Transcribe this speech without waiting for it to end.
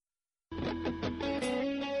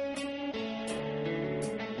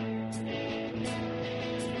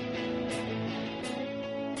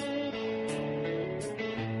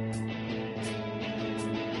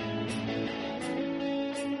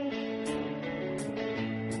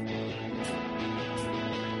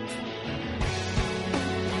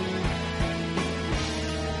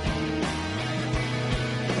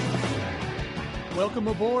Welcome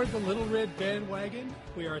aboard the Little Red Bandwagon.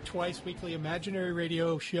 We are a twice-weekly imaginary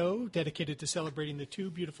radio show dedicated to celebrating the Too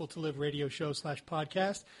Beautiful to Live radio show /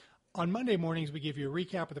 podcast. On Monday mornings, we give you a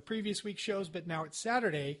recap of the previous week's shows, but now it's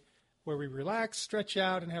Saturday, where we relax, stretch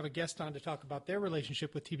out, and have a guest on to talk about their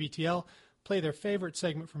relationship with TBTL, play their favorite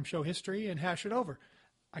segment from show history, and hash it over.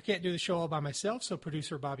 I can't do the show all by myself, so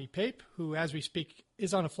producer Bobby Pape, who, as we speak,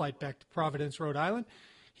 is on a flight back to Providence, Rhode Island,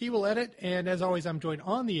 he will edit, and as always, I'm joined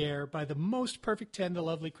on the air by the most perfect 10, the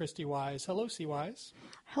lovely Christy Wise. Hello, C. Wise.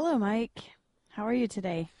 Hello, Mike. How are you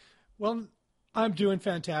today? Well, I'm doing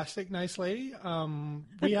fantastic, nice lady.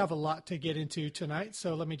 We have a lot to get into tonight,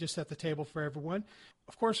 so let me just set the table for everyone.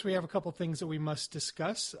 Of course, we have a couple things that we must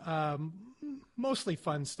discuss, mostly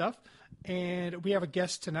fun stuff, and we have a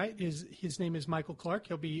guest tonight. His name is Michael Clark.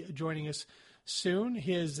 He'll be joining us soon.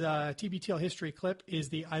 His TBTL history clip is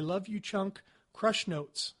the I Love You Chunk Crush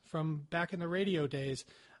Notes from back in the radio days.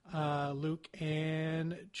 Luke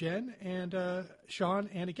and Jen and Sean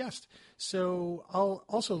and a guest. So I'll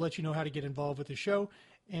also let you know how to get involved with the show,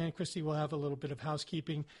 and Christy will have a little bit of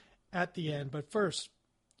housekeeping at the end. But first,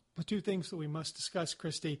 the two things that we must discuss,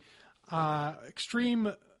 Christy.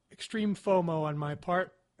 Extreme FOMO on my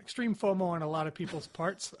part, extreme FOMO on a lot of people's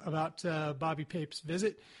parts about Bobby Pape's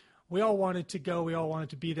visit. We all wanted to go, we all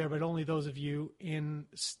wanted to be there, but only those of you in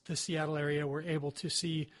the Seattle area were able to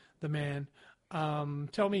see the man.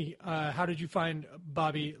 Tell me, how did you find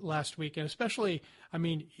Bobby last week? And especially, I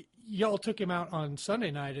mean, y'all took him out on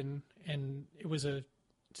Sunday night, and it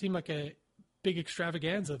seemed like a big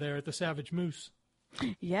extravaganza there at the Savage Moose.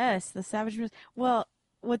 Yes, the Savage Moose. Well,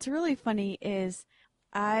 what's really funny is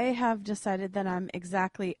I have decided that I'm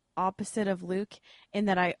exactly opposite of Luke in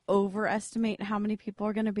that I overestimate how many people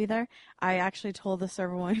are going to be there. I actually told the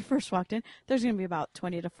server when we first walked in, there's going to be about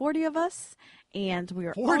 20 to 40 of us, and we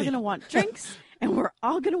are 40. All going to want drinks, and we're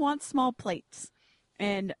all going to want small plates.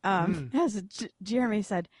 And as Jeremy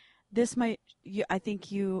said, I think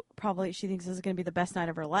she thinks this is going to be the best night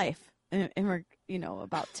of her life, and we're,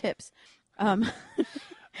 about tips.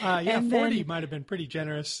 Yeah, 40 might have been pretty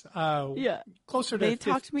generous. Yeah. Closer to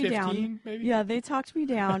 15, down. Maybe? Yeah, they talked me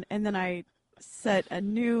down, and then I set a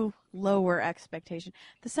new lower expectation.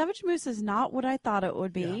 The Savage Moose is not what I thought it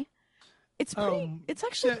would be. Yeah. It's pretty. It's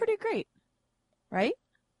actually pretty great, right?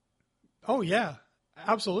 Oh, yeah.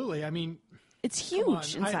 Absolutely. I mean, it's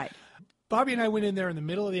huge inside. Bobby and I went in there in the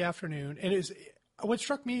middle of the afternoon, and what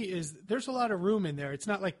struck me is there's a lot of room in there. It's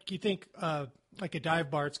not like you think like a dive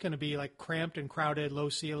bar, it's going to be like cramped and crowded, low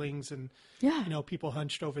ceilings, and people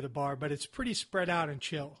hunched over the bar. But it's pretty spread out and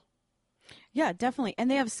chill. Yeah, definitely. And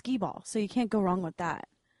they have skee ball, so you can't go wrong with that.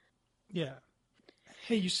 Yeah.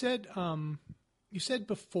 Hey, you said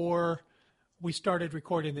before we started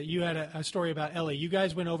recording that you had a story about Ellie. You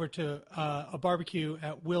guys went over to a barbecue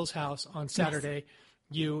at Will's house on Saturday.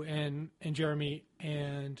 Yes. You and Jeremy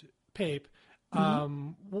and Pape.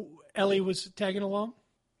 Mm-hmm. Ellie was tagging along?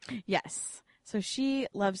 Yes. So she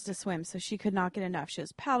loves to swim, so she could not get enough. She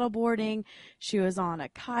was paddleboarding. She was on a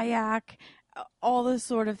kayak, all the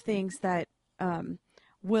sort of things that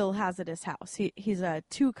Will has at his house. He's a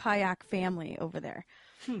 2-kayak family over there.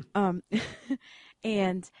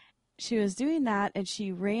 And she was doing that, and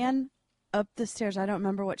she ran up the stairs. I don't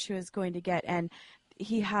remember what she was going to get. And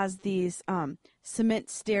he has these cement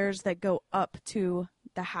stairs that go up to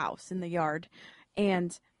the house in the yard.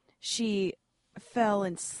 And she fell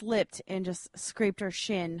and slipped and just scraped her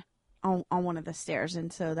shin on one of the stairs.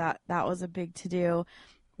 And so that was a big to-do.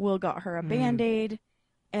 Will got her a Band-Aid.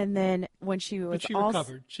 And then when she was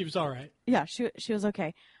recovered. She was all right. Yeah, she was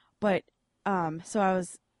okay. But so I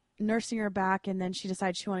was nursing her back, and then she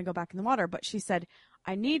decided she wanted to go back in the water. But she said,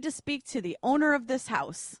 I need to speak to the owner of this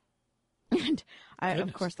house. And I,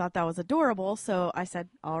 of course, thought that was adorable. So I said,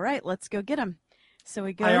 all right, let's go get him. So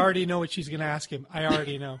we go. I already know what she's going to ask him. I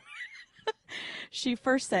already know. She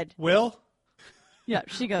first said, Will? Yeah,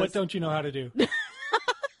 she goes, what don't you know how to do?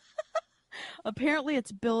 Apparently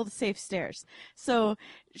it's build safe stairs. So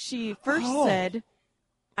she first said,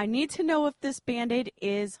 I need to know if this Band-Aid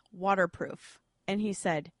is waterproof. And he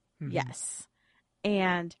said, yes.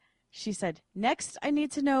 And she said, next I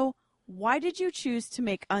need to know, why did you choose to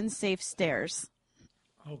make unsafe stairs?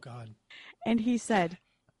 Oh, God. And he said,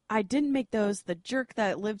 I didn't make those. The jerk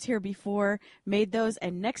that lived here before made those,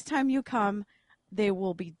 and next time you come, they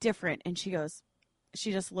will be different. And she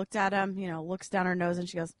just looked at him, looks down her nose, and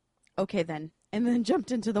she goes, okay then, and then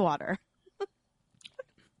jumped into the water.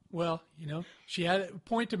 Well, she had a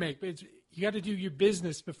point to make, but you got to do your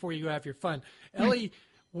business before you have your fun. Ellie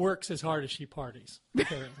works as hard as she parties,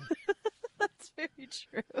 apparently. That's very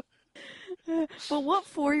true. But what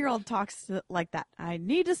 4-year-old talks like that? I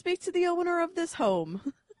need to speak to the owner of this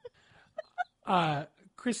home.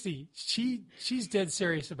 Christy, she's dead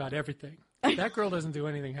serious about everything. That girl doesn't do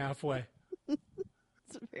anything halfway.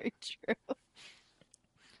 That's very true.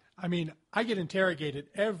 I mean, I get interrogated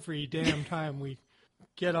every damn time we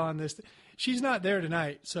get on this. She's not there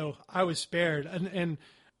tonight, so I was spared. And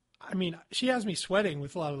I mean, she has me sweating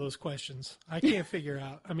with a lot of those questions. I can't figure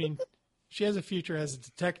out. I mean, she has a future as a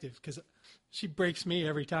detective because she breaks me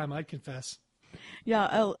every time, I'd confess.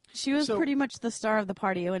 Yeah, she was pretty much the star of the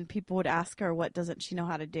party when people would ask her, what doesn't she know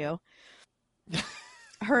how to do?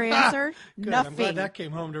 Her answer, nothing. I'm glad that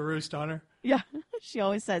came home to roost on her. Yeah, she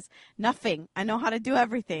always says, nothing. I know how to do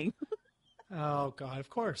everything. Oh, God, of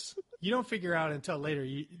course. You don't figure out until later,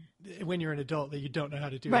 when you're an adult, that you don't know how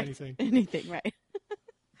to do right. anything. Anything, right.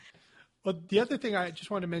 Well, the other thing I just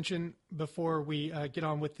want to mention before we get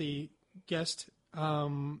on with the guest,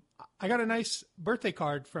 I got a nice birthday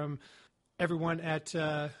card from everyone at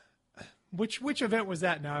which event was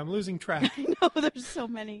that now? I'm losing track. I know, there's so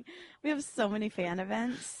many. We have so many fan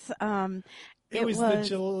events. It was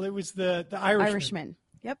the Irishman.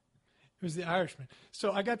 Yep. It was the Irishman.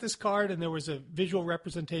 So I got this card, and there was a visual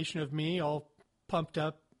representation of me, all pumped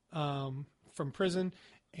up from prison,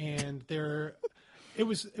 and it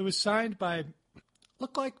was signed by,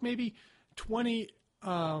 looked like maybe 20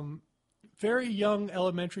 very young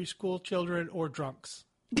elementary school children or drunks.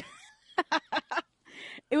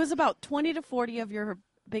 It was about 20 to 40 of your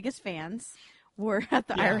biggest fans were at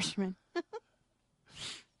the Irishman.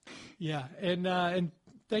 Yeah, and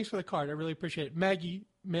thanks for the card. I really appreciate it. Maggie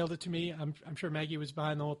mailed it to me. I'm sure Maggie was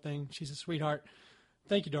behind the whole thing. She's a sweetheart.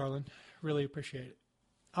 Thank you, darling. Really appreciate it.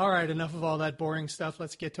 All right, enough of all that boring stuff.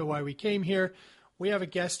 Let's get to why we came here. We have a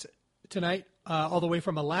guest tonight all the way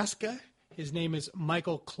from Alaska. His name is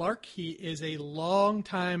Michael Clark. He is a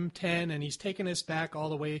longtime 10, and he's taken us back all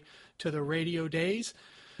the way to the radio days.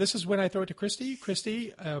 This is when I throw it to Christy.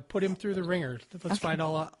 Christy, put him through the ringer. Let's find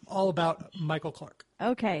all about Michael Clark.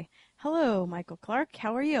 Okay. Hello, Michael Clark.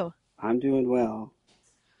 How are you? I'm doing well.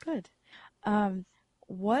 Good.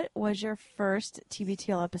 What was your first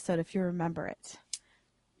TBTL episode, if you remember it?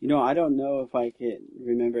 I don't know if I can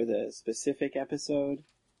remember the specific episode,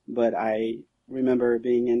 but I remember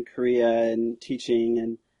being in Korea and teaching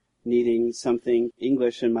and needing something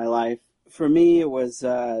English in my life. For me, it was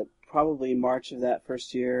probably March of that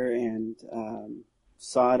first year, and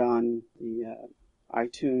saw it on the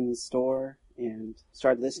iTunes store and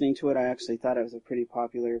started listening to it. I actually thought it was a pretty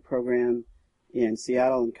popular program in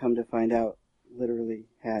Seattle, and come to find out, literally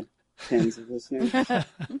had tens of listeners.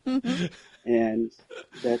 And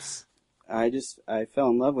I fell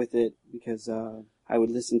in love with it because I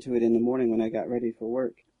would listen to it in the morning when I got ready for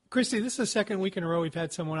work. Christy, this is the second week in a row we've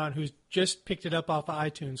had someone on who's just picked it up off of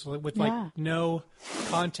iTunes with no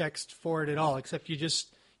context for it at all, except you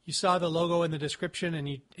saw the logo in the description and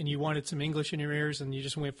you wanted some English in your ears and you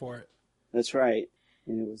just went for it. That's right.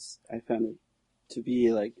 And I found it to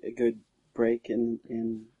be like a good break in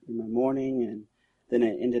my morning, and then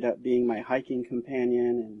it ended up being my hiking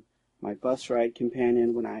companion and my bus ride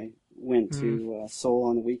companion when I went to Seoul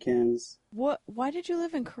on the weekends. Why did you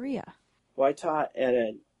live in Korea? Well, I taught at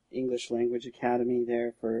an English language academy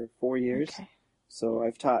there for 4 years. Okay. So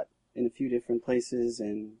I've taught in a few different places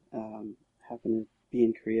and happened to be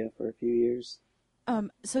in Korea for a few years.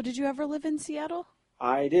 So did you ever live in Seattle?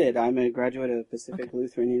 I did. I'm a graduate of Pacific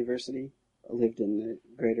Lutheran University. I lived in the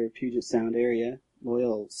greater Puget Sound area.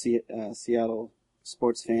 Loyal Seattle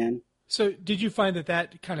sports fan. So did you find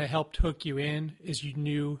that kind of helped hook you in as you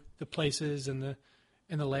knew the places and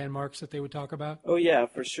the landmarks that they would talk about? Oh, yeah,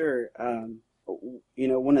 for sure.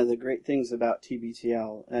 One of the great things about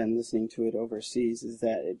TBTL and listening to it overseas is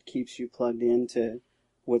that it keeps you plugged into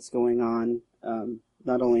what's going on,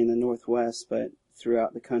 not only in the Northwest, but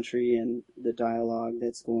throughout the country, and the dialogue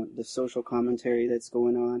the social commentary that's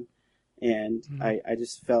going on. And I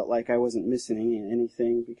just felt like I wasn't missing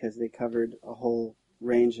anything because they covered a whole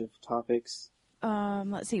range of topics.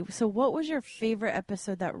 Let's see. So what was your favorite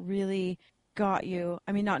episode that really got you?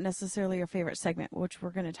 I mean, not necessarily your favorite segment, which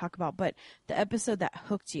we're going to talk about, but the episode that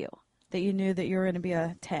hooked you, that you knew that you were going to be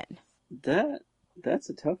a 10. That's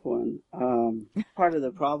a tough one. Part of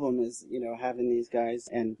the problem is, having these guys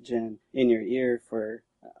and Jen in your ear for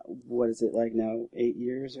what is it like now, 8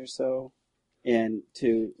 years or so, and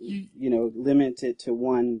to limit it to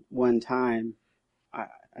one time.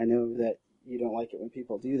 I know that you don't like it when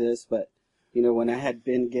people do this, but when I had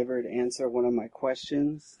Ben Gibbard answer one of my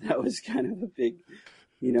questions, that was kind of a big,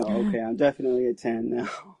 okay, I'm definitely a 10 now.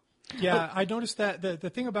 Yeah, I noticed that the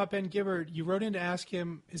thing about Ben Gibbard, you wrote in to ask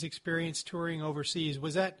him his experience touring overseas.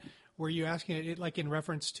 Were you asking it like in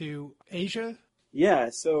reference to Asia? Yeah,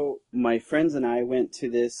 so my friends and I went to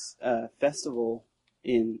this festival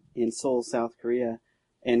in Seoul, South Korea,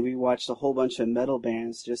 and we watched a whole bunch of metal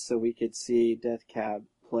bands just so we could see Death Cab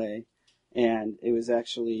play. And it was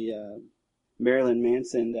actually Marilyn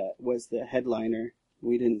Manson that was the headliner.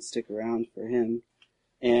 We didn't stick around for him.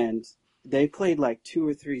 And they played like 2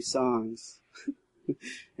 or 3 songs,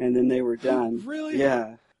 and then they were done. Really?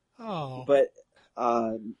 Yeah. Oh. But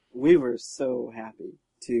we were so happy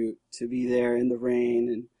to be there in the rain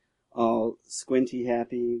and all squinty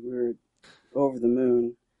happy. We were over the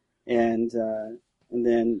moon. And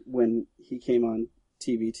then when he came on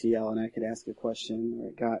TBTL and I could ask a question or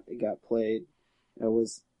it got played, it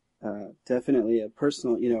was definitely a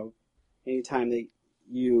personal, anytime that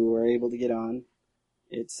you were able to get on,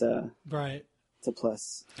 it's right. It's a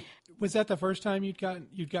plus. Was that the first time you'd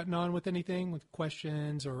gotten on with anything, with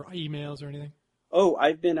questions or emails or anything? Oh,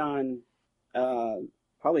 I've been on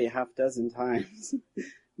probably a half dozen times,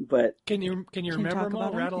 but can you remember them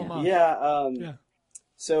all? Rattle them off. Yeah. Yeah.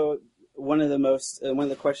 So one of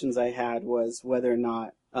the questions I had was whether or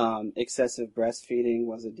not excessive breastfeeding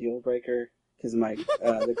was a deal breaker. Because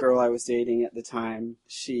the girl I was dating at the time,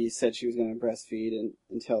 she said she was going to breastfeed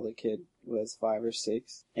until the kid was 5 or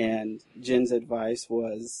 6. And Jen's advice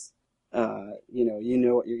was, you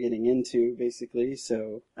know what you're getting into, basically.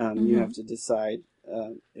 So you have to decide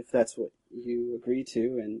if that's what you agree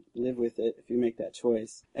to and live with it if you make that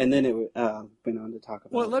choice. And then it went on to talk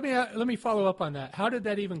about. Well, let me follow up on that. How did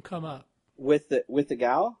that even come up? With the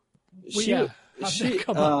gal? Well, yeah. How did that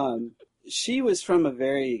come up? She was from a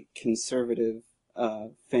very conservative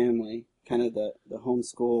family, kind of the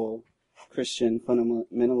homeschool Christian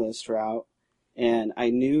fundamentalist route. And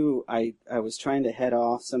I knew I was trying to head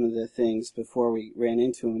off some of the things before we ran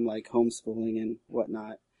into them, like homeschooling and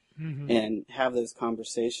whatnot, and have those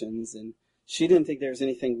conversations. And she didn't think there was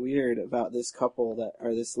anything weird about this couple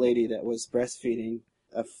or this lady that was breastfeeding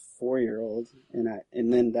a 4-year-old.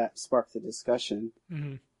 And then that sparked the discussion.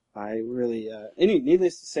 Mm-hmm. I really,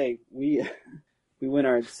 needless to say, we went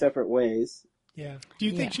our separate ways. Yeah. Do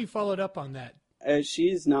you think she followed up on that?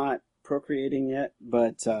 She's not procreating yet,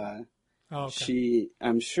 but okay.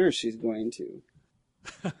 I'm sure she's going to.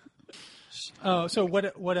 Oh, so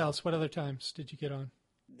what else? What other times did you get on?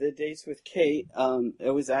 The dates with Kate,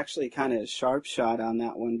 it was actually kind of sharp shot on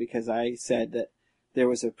that one because I said that there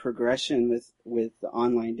was a progression with the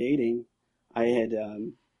online dating. I had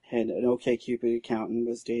an OkCupid account and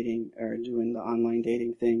was dating or doing the online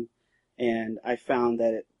dating thing, and I found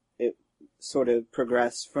that it sort of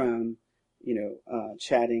progressed from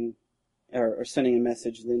chatting or sending a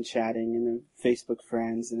message, then chatting, and then Facebook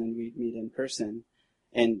friends, and then we'd meet in person.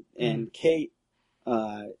 And Kate,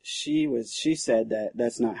 she said that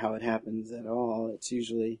that's not how it happens at all. It's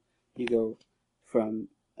usually you go from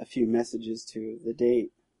a few messages to the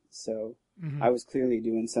date. So I was clearly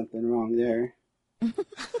doing something wrong there.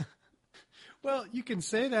 Well, you can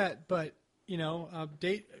say that, but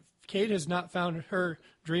Kate has not found her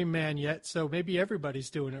dream man yet, so maybe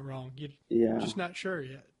everybody's doing it wrong. You're just not sure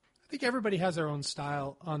yet. I think everybody has their own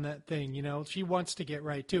style on that thing. She wants to get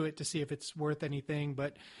right to it to see if it's worth anything.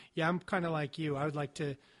 But yeah, I'm kind of like you. I would like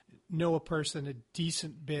to know a person a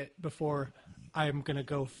decent bit before I'm going to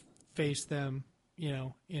go face them,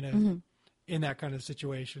 in that kind of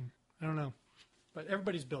situation. I don't know, but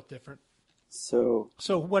everybody's built different. So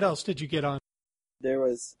what else did you get on? There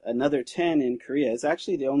was another 10 in Korea. It's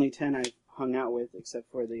actually the only 10 I've hung out with,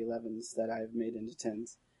 except for the 11s that I've made into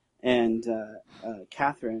 10s. And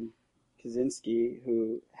Catherine Kaczynski,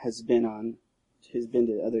 who has been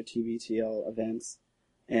to other TBTL events,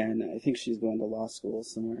 and I think she's going to law school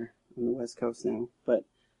somewhere on the West Coast now. But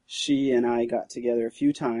she and I got together a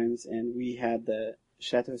few times, and we had the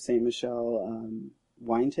Chateau Saint Michel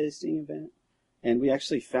wine tasting event. And we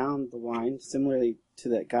actually found the wine, similarly to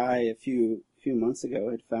that guy a few months ago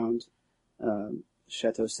had found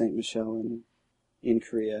Chateau Saint Michel in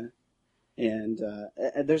Korea. And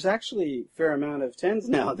there's actually a fair amount of 10s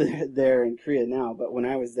now there in Korea now, but when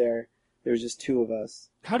I was there was just 2 of us.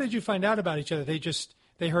 How did you find out about each other?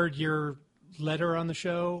 They heard your letter on the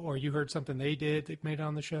show, or you heard something they did that made it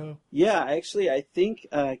on the show? Yeah, actually, I think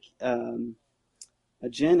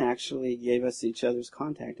Jen actually gave us each other's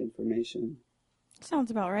contact information.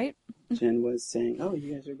 Sounds about right. Jen was saying, "Oh,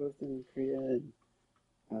 you guys are both in Korea." And,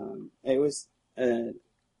 it was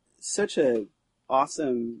such a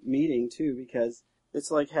awesome meeting too, because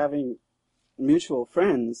it's like having mutual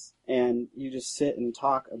friends, and you just sit and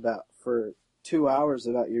talk about for 2 hours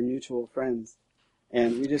about your mutual friends,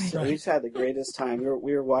 and we just had the greatest time.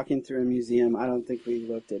 We were walking through a museum. I don't think we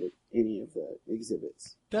looked at any of the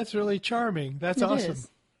exhibits. That's really charming. That's It awesome. is.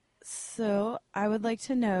 So I would like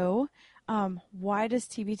to know, why does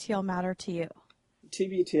TBTL matter to you?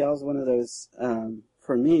 TBTL is one of those.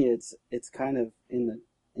 For me, it's kind of in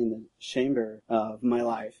the chamber of my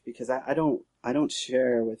life, because I don't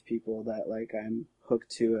share with people that like I'm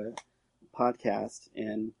hooked to a podcast,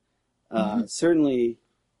 and certainly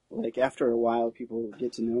like after a while people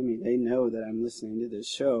get to know me, they know that I'm listening to this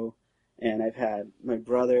show, and I've had my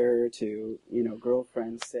brother to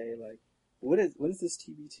girlfriends say like, what is this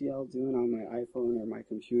TBTL doing on my iPhone or my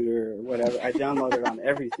computer or whatever? I download it on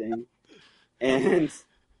everything, and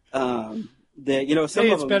some Hey, it's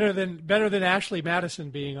of them, better than Ashley Madison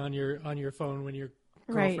being on your phone when your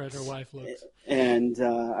girlfriend or wife looks. And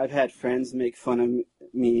I've had friends make fun of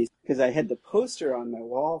me because I had the poster on my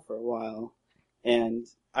wall for a while, and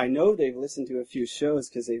I know they've listened to a few shows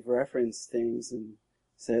because they've referenced things, and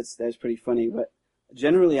so that's pretty funny. But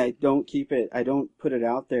generally, I don't keep it. I don't put it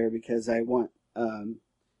out there because I want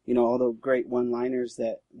all the great one-liners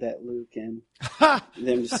that Luke and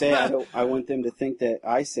them to say. I want them to think that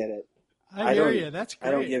I said it. I hear you. That's great.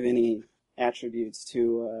 I don't give any attributes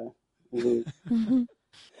to Luke.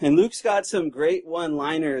 And Luke's got some great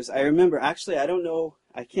one-liners. I remember, actually, I don't know,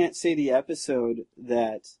 I can't say the episode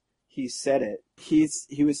that he said it.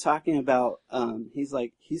 He was talking about,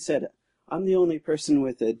 he said, "I'm the only person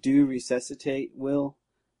with a do resuscitate will."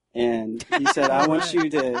 And he said, "I want you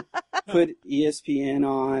to put ESPN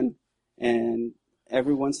on and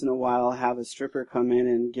every once in a while have a stripper come in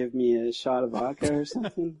and give me a shot of vodka or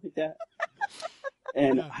something like that."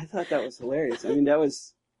 And I thought that was hilarious. I mean, that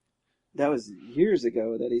was years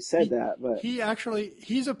ago that he said that, but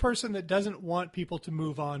he's a person that doesn't want people to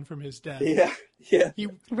move on from his death. Yeah. He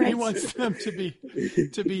wants them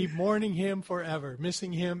to be mourning him forever,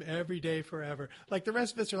 missing him every day forever. Like the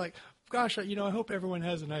rest of us are like, gosh, I hope everyone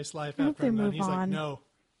has a nice life after I'm done. He's like, no,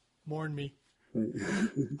 mourn me.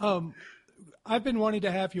 I've been wanting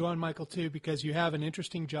to have you on, Michael, too, because you have an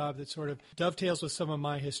interesting job that sort of dovetails with some of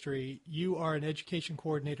my history. You are an education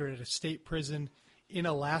coordinator at a state prison in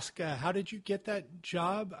Alaska. How did you get that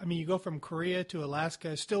job? I mean, you go from Korea to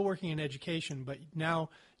Alaska, still working in education, but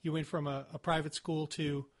now you went from a private school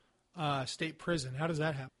to state prison. How does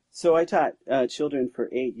that happen? So I taught children for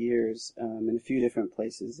 8 years in a few different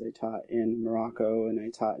places. I taught in Morocco, and I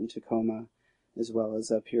taught in Tacoma, as well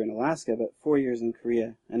as up here in Alaska, but 4 years in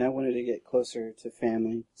Korea. And I wanted to get closer to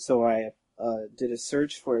family. So I did a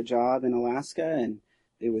search for a job in Alaska, and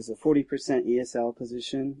it was a 40% ESL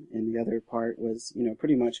position, and the other part was,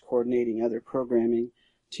 pretty much coordinating other programming,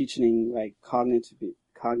 teaching like cognitive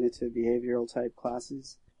behavioral type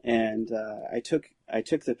classes. And I took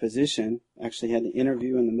the position. Actually, had the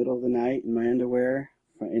interview in the middle of the night in my underwear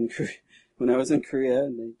when I was in Korea,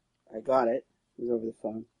 and I got it. It was over the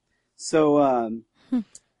phone. So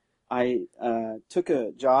I took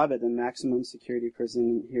a job at the maximum security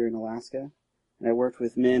prison here in Alaska. And I worked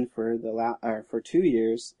with men for 2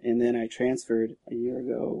 years, and then I transferred a year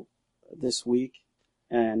ago this week,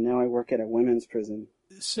 and now I work at a women's prison.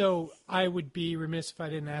 So I would be remiss if I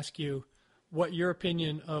didn't ask you what your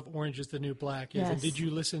opinion of Orange is the New Black is. Yes. And did you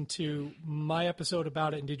listen to my episode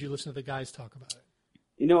about it, and did you listen to the guys talk about it?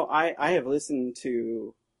 I have listened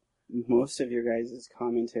to most of your guys'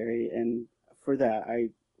 commentary, and for that, I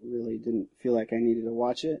really didn't feel like I needed to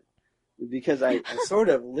watch it, because I sort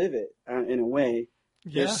of live it in a way.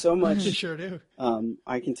 Yeah, there's so much. You sure do.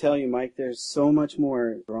 I can tell you, Mike, there's so much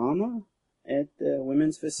more drama at the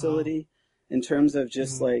women's facility in terms of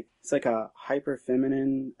just like, it's like a hyper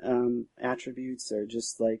feminine attributes, or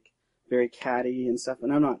just like very catty and stuff.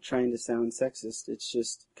 And I'm not trying to sound sexist. It's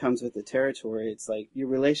just comes with the territory. It's like your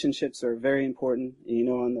relationships are very important.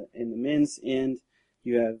 And, in the men's end,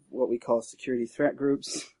 you have what we call security threat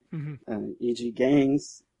groups, e.g.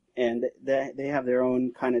 gangs. And they have their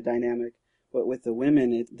own kind of dynamic. But with the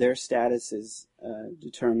women, their status is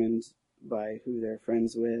determined by who they're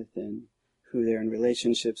friends with and who they're in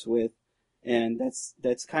relationships with. And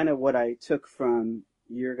that's kind of what I took from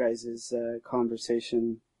your guys'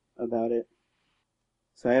 conversation about it.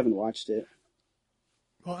 So I haven't watched it.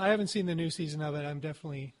 Well, I haven't seen the new season of it. I'm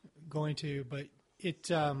definitely going to. But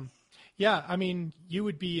it, yeah, I mean, you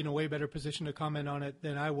would be in a way better position to comment on it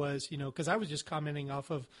than I was, because I was just commenting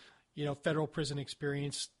off of federal prison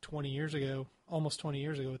experience 20 years ago, almost 20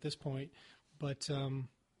 years ago at this point.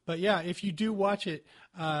 But yeah, if you do watch it,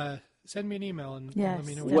 send me an email and let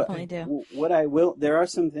me know what you think. What I will, there are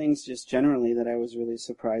some things just generally that I was really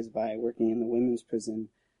surprised by working in the women's prison,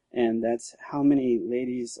 and that's how many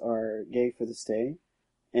ladies are gay for the stay,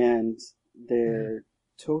 and they're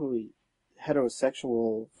totally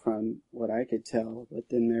heterosexual from what I could tell, but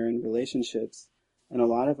then they're in relationships, and a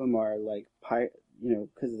lot of them are like,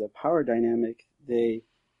 because of the power dynamic, they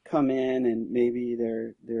come in and maybe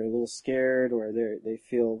they're a little scared or they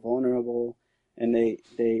feel vulnerable, and they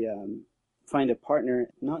find a partner,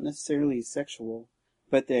 not necessarily sexual,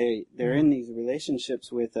 but they're in these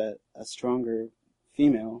relationships with a stronger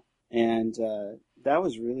female, and that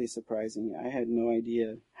was really surprising. I had no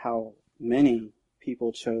idea how many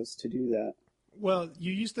people chose to do that. Well,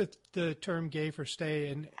 you used the term "gay for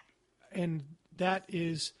stay," and that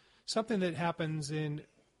is something that happens in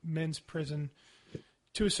men's prison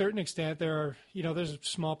to a certain extent. There's a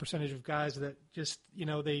small percentage of guys that just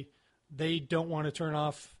they don't want to turn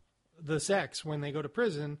off the sex when they go to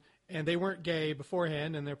prison, and they weren't gay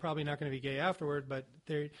beforehand, and they're probably not going to be gay afterward, but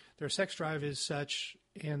their sex drive is such,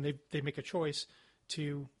 and they make a choice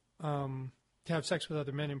to have sex with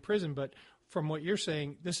other men in prison. But from what you're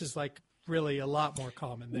saying, this is like really a lot more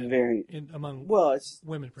common than among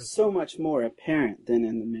women prisons. So much more apparent than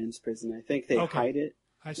in the men's prison. I think they hide it,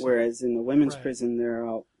 whereas in the women's prison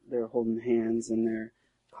they're holding hands and they're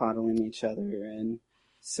coddling each other, and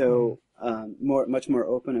so much more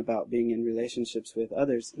open about being in relationships with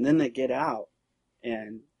others. And then they get out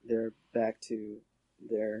and they're back to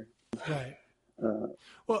their right.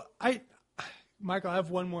 Well, Michael, I have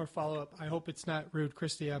one more follow-up. I hope it's not rude,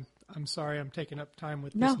 Christy. I'm sorry I'm taking up time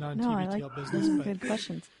with this non-TBTL business. But, good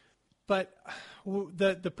questions. But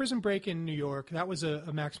the prison break in New York, that was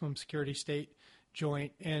a maximum security state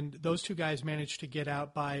joint, and those two guys managed to get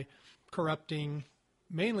out by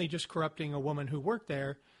mainly just corrupting a woman who worked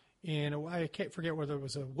there I can't forget whether it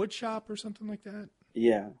was a wood shop or something like that.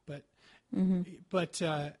 Yeah. But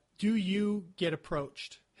do you get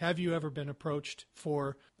approached? Have you ever been approached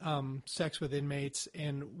for sex with inmates?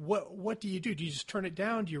 And what do you do? Do you just turn it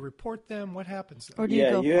down? Do you report them? What happens? Or do you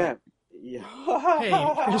go for it?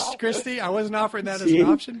 Hey, Christy, I wasn't offering that as an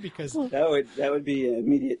option because that would be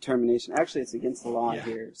immediate termination. Actually, it's against the law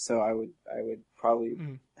here, so I would probably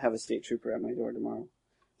have a state trooper at my door tomorrow.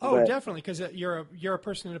 Oh, definitely, because you're a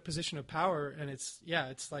person in a position of power, and it's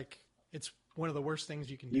like it's one of the worst things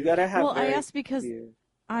you can do. You gotta have. Well, I asked because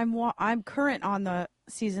I'm current on the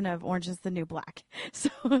season of Orange is the New Black, so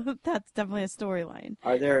that's definitely a storyline.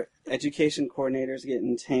 Are there education coordinators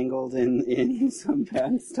getting tangled in some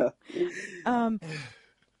bad stuff?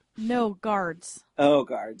 No, guards. Oh,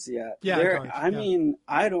 guards, yeah. Guards, I mean,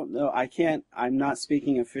 I don't know. I'm not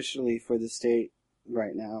speaking officially for the state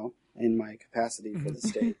right now in my capacity for the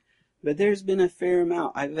state, but there's been a fair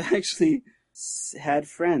amount. I've actually had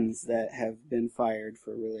friends that have been fired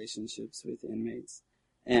for relationships with inmates.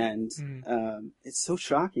 And it's so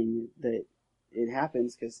shocking that it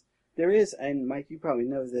happens because there is, and Mike, you probably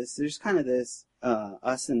know this, there's kind of this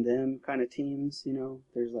us and them kind of teams,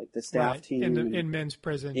 There's like the staff team. In men's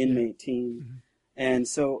prison. Inmate team. And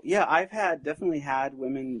so, yeah, I've definitely had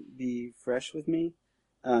women be fresh with me.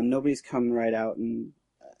 Nobody's come right out and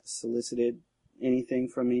solicited anything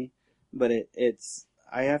from me, but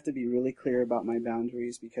I have to be really clear about my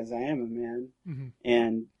boundaries because I am a man,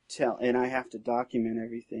 and I have to document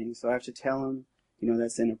everything. So I have to tell them,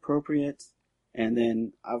 that's inappropriate. And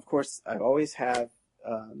then, of course, I always have,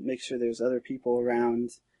 make sure there's other people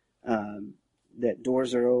around, that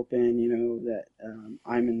doors are open, that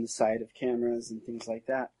I'm in the sight of cameras and things like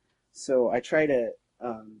that. So I try to,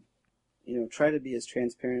 try to be as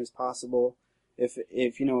transparent as possible.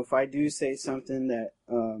 If I do say something that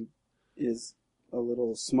is a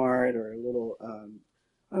little smart or a little,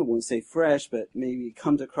 I won't say fresh, but maybe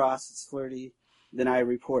comes across as flirty, then I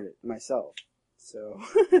report it myself. So,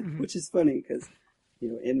 which is funny because,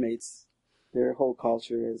 inmates, their whole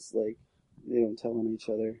culture is like, they don't tell on each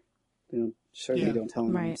other. They don't tell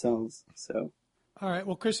on themselves. So. All right.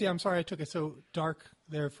 Well, Chrissy, I'm sorry I took it so dark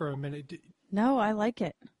there for a minute. No, I like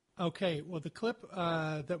it. Okay. Well, the clip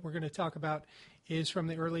that we're going to talk about is from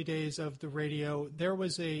the early days of the radio. There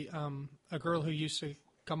was a girl who used to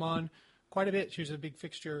come on quite a bit. She was a big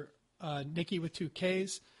fixture, Nikki with 2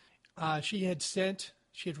 Ks. She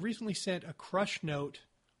had recently sent a crush note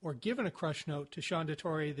or given a crush note to Sean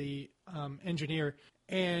DeTore, the engineer,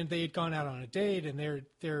 and they had gone out on a date, and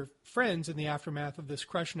they're friends in the aftermath of this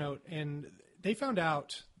crush note. And they found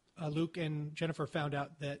out, Luke and Jennifer found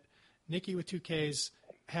out that Nikki with 2 Ks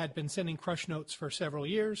had been sending crush notes for several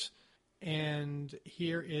years, and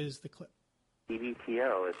here is the clip.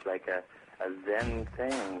 TBTL is like a zen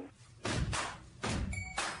thing.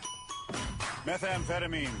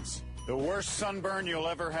 Methamphetamines, the worst sunburn you'll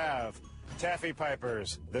ever have. Taffy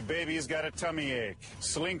pipers, the baby's got a tummy ache.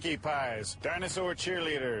 Slinky pies, dinosaur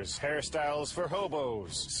cheerleaders, hairstyles for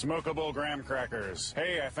hobos, smokable graham crackers.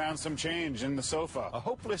 Hey, I found some change in the sofa. A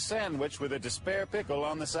hopeless sandwich with a despair pickle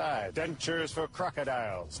on the side. Dentures for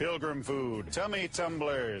crocodiles, pilgrim food, tummy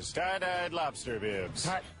tumblers, tie-dyed lobster bibs.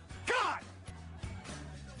 God!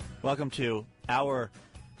 Welcome to hour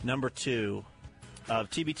number 2 of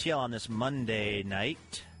TBTL on this Monday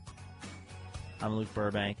night. I'm Luke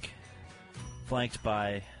Burbank, flanked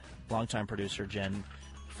by longtime producer Jen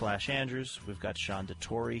Flash Andrews. We've got Sean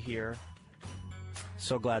DeTore here.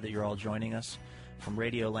 So glad that you're all joining us from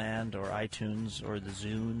Radioland or iTunes or the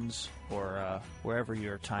Zunes or wherever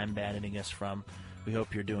you're time banditing us from. We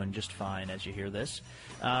hope you're doing just fine as you hear this.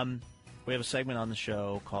 We have a segment on the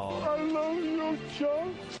show called I Love You,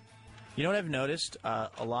 Chunk. You know what I've noticed?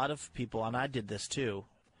 A lot of people, and I did this too,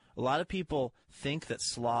 a lot of people think that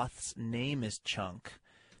Sloth's name is Chunk.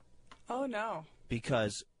 Oh, no.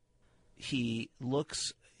 Because he's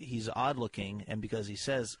odd looking, and because he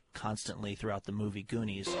says constantly throughout the movie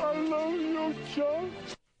Goonies, I love you, Chunk.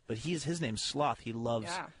 But his name's Sloth. He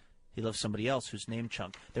loves somebody else who's named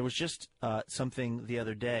Chunk. There was just something the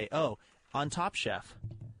other day. Oh, on Top Chef,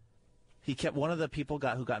 he kept one of the people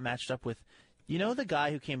who got matched up with. You know the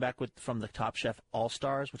guy who came back from the Top Chef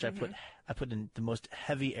All-Stars, which I put in the most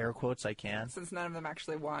heavy air quotes I can. Since none of them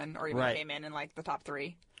actually won or even came in like the top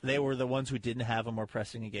 3. They were the ones who didn't have a more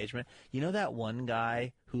pressing engagement. You know that one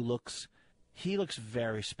guy who looks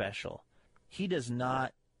very special. He does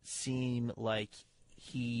not seem like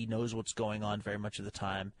he knows what's going on very much of the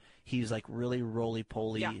time. He's like really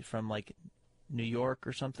roly-poly from like New York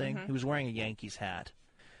or something. He was wearing a Yankees hat.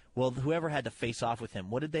 Well, whoever had to face off with him,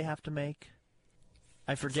 what did they have to make?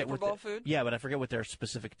 I forget Super Bowl food? Yeah, but I forget what their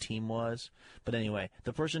specific team was. But anyway,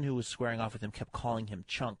 the person who was squaring off with him kept calling him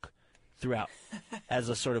Chunk throughout as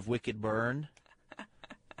a sort of wicked burn.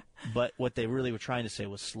 But what they really were trying to say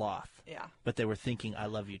was Sloth. Yeah. But they were thinking, I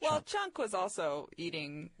love you, Chunk. Well, Chunk was also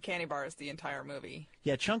eating candy bars the entire movie.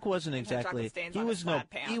 Yeah, Chunk wasn't exactly.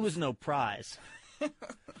 He was no prize.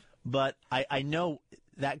 But I know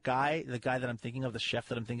that guy, the guy that I'm thinking of, the chef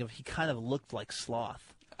that I'm thinking of, he kind of looked like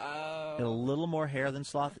Sloth. Oh. Had a little more hair than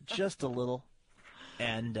Sloth, just a little.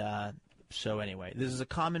 And so anyway, this is a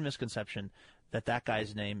common misconception that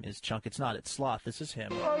guy's name is Chunk. It's not. It's Sloth. This is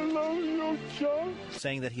him. I love you, Chunk.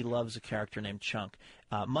 Saying that he loves a character named Chunk.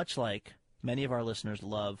 Much like many of our listeners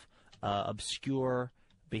love obscure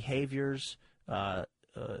behaviors,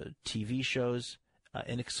 TV shows,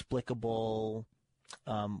 inexplicable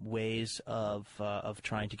ways of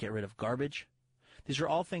trying to get rid of garbage. These are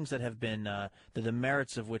all things that have been the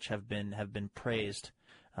merits of which have been praised.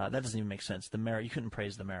 That doesn't even make sense. You couldn't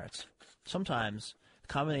praise the merits. Sometimes the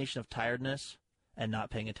combination of tiredness and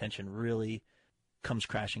not paying attention really comes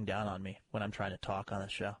crashing down on me when I'm trying to talk on the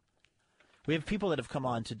show. We have people that have come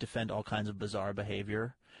on to defend all kinds of bizarre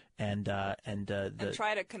behavior and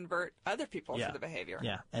try to convert other people to the behavior.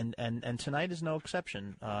 Yeah, and tonight is no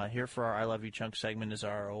exception. Here for our I Love You Chunk segment is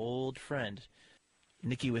our old friend,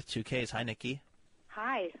 Nikki with 2 Ks. Hi, Nikki.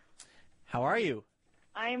 Hi. How are you?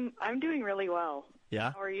 I'm doing really well.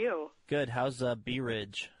 Yeah? How are you? Good. How's Bee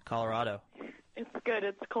Ridge, Colorado? It's good.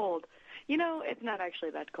 It's cold. You know, it's not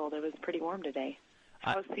actually that cold. It was pretty warm today.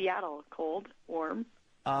 How's Seattle? Cold? Warm?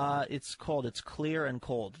 It's cold. It's clear and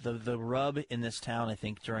cold. The rub in this town, I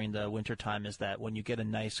think, during the wintertime is that when you get a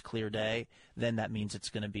nice clear day, then that means it's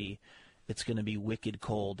going to be wicked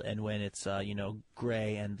cold. And when it's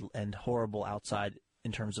gray and horrible outside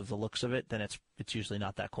in terms of the looks of it, then it's usually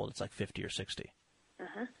not that cold. It's like 50 or 60.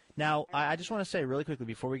 Uh-huh. Now, I just want to say really quickly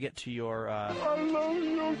before we get to your I love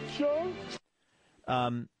you,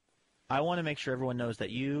 Chunk. I want to make sure everyone knows that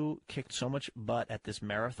you kicked so much butt at this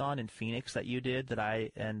marathon in Phoenix that you did, that I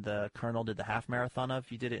and the Colonel did the half marathon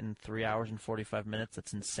of. You did it in 3 hours and 45 minutes.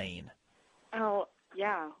 That's insane. Oh,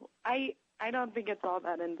 yeah. I don't think it's all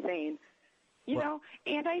that insane. You know,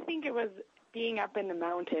 and I think it was being up in the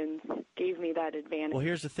mountains gave me that advantage. Well,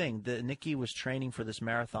 here's the thing. Nikki was training for this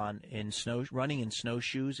marathon running in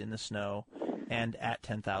snowshoes in the snow and at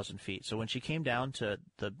 10,000 feet. So when she came down to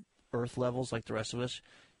the earth levels like the rest of us,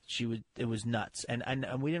 it was nuts. And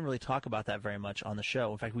we didn't really talk about that very much on the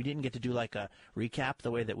show. In fact, we didn't get to do like a recap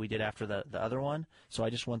the way that we did after the other one. So I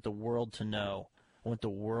just want the world to know. I want the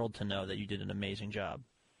world to know that you did an amazing job.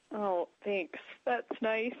 Oh, thanks. That's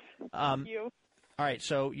nice. Thank you. All right,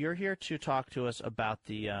 so you're here to talk to us about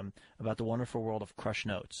the wonderful world of Crush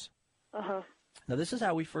Notes. Uh-huh. Now, this is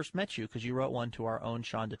how we first met you, because you wrote one to our own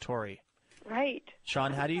Sean DeTore. Right.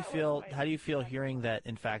 Sean, how do you feel? How do you feel hearing that?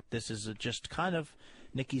 In fact, this is just kind of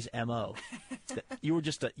Nikki's MO. You were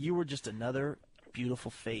just another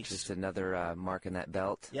beautiful face. Just another mark in that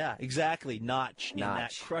belt. Yeah, exactly. Notch in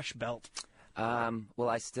that Crush belt. Well,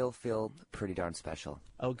 I still feel pretty darn special.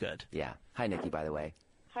 Oh, good. Yeah. Hi, Nikki, by the way.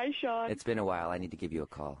 Hi, Sean. It's been a while. I need to give you a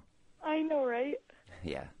call. I know, right?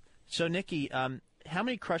 Yeah. So, Nikki, how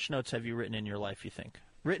many Crush Notes have you written in your life, you think?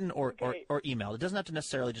 Written or emailed? It doesn't have to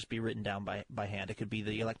necessarily just be written down by hand. It could be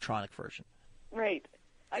the electronic version. Right.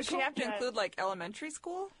 Does she have to include, like, elementary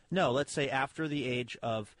school? No, let's say after the age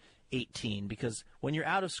of 18, because when you're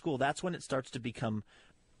out of school, that's when it starts to become,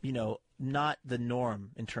 not the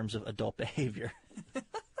norm in terms of adult behavior.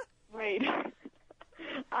 Right.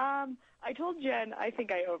 I told Jen I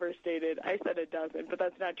think I overstated. I said a dozen, but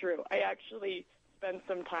that's not true. I actually spent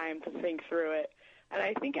some time to think through it, and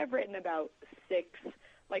I think I've written about 6,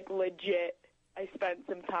 like legit. I spent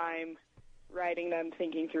some time writing them,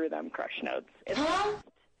 thinking through them, Crush Notes.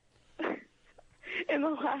 In the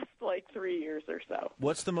last, 3 years or so.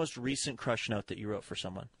 What's the most recent Crush Note that you wrote for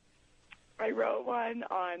someone? I wrote one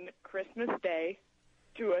on Christmas Day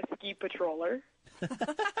to a ski patroller,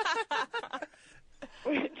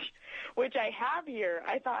 which I have here.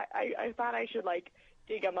 I thought I should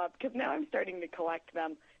dig them up because now I'm starting to collect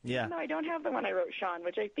them. Yeah. No, I don't have the one I wrote Sean,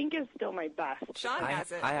 which I think is still my best. Sean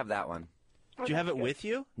has it. I have that one. Do you have it with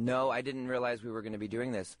you? No, I didn't realize we were going to be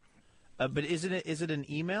doing this. But is it an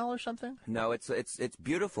email or something? No, it's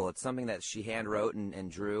beautiful. It's something that she hand wrote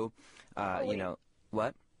and drew.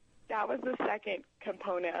 What? That was the second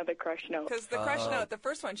component of the Crush Note. Because the Crush Note, the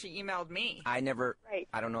first one, she emailed me. I never. Right.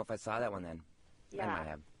 I don't know if I saw that one then. Yeah. I might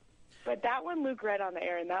have. But that one Luke read on the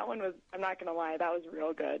air, and that one was, I'm not going to lie, that was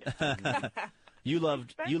real good. You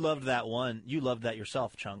loved that one. You loved that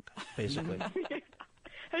yourself, Chunk, basically.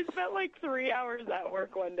 I spent 3 hours at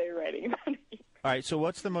work one day writing that. All right, so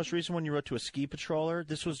what's the most recent one you wrote to a ski patroller?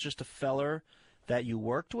 This was just a feller that you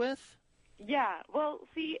worked with? Yeah, well,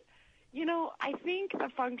 see, I think the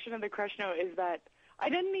function of the Crush Note is that I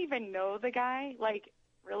didn't even know the guy,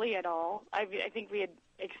 really at all. I think we had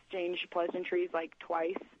exchanged pleasantries,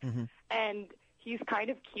 twice. Mm-hmm. And he's kind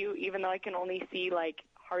of cute, even though I can only see,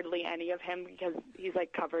 hardly any of him because he's,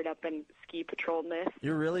 covered up in ski patrolness.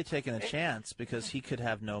 You're really taking a chance because he could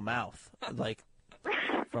have no mouth,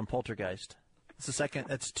 from Poltergeist.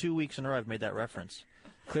 That's 2 weeks in a row I've made that reference.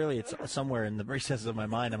 Clearly it's somewhere in the recesses of my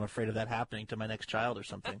mind. I'm afraid of that happening to my next child or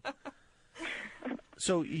something.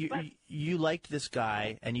 So you liked this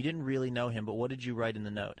guy, and you didn't really know him, but what did you write in the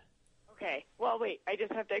note? Okay. Well, wait. I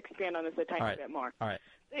just have to expand on this a tiny bit more. All right.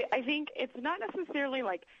 I think it's not necessarily,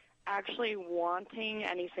 actually wanting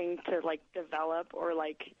anything to, develop or,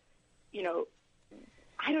 I don't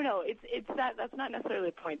know. That's not necessarily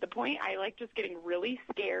the point. The point, I like just getting really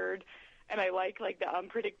scared, and I like the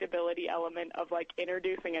unpredictability element of,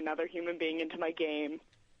 introducing another human being into my game.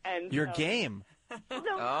 And Your game? No.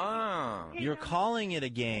 Oh. You're calling it a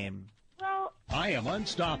game. Well, I am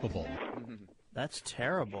unstoppable. That's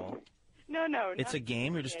terrible. No. It's a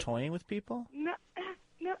game? You're just toying with people? No.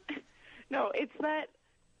 It's that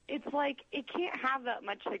it's it can't have that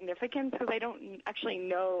much significance because I don't actually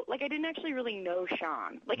know. I didn't actually really know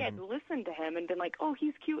Sean. I'd listened to him and been oh,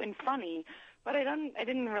 he's cute and funny, but I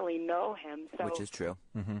didn't really know him. So Which is true.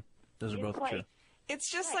 Mm-hmm. Those are both true.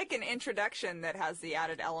 It's just like an introduction that has the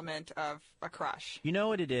added element of a crush. You know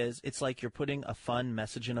what it is? It's like you're putting a fun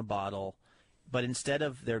message in a bottle, but instead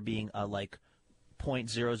of there being a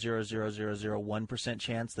 0.0000001%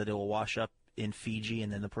 chance that it will wash up in Fiji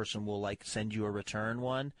and then the person will send you a return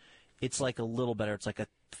one, it's a little better. It's a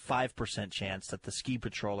 5% chance that the ski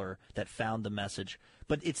patroller that found the message,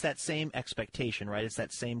 but it's that same expectation, right? It's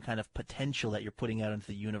that same kind of potential that you're putting out into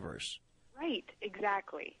the universe. Right,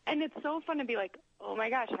 exactly. And it's so fun to be oh my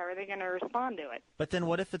gosh, how are they going to respond to it? But then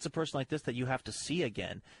what if it's a person like this that you have to see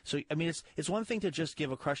again? So, I mean, it's one thing to just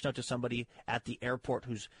give a Crush Note to somebody at the airport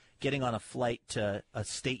who's getting on a flight to a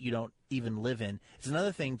state you don't even live in. It's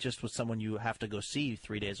another thing just with someone you have to go see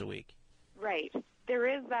 3 days a week. Right. There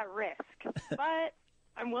is that risk, but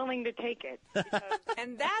I'm willing to take it.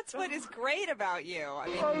 And that's what is great about you. I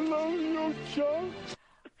love you, Chuck.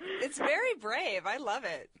 It's very brave. I love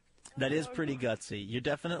it. That is pretty gutsy. You're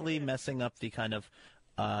definitely messing up the kind of,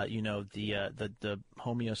 the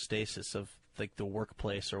homeostasis of the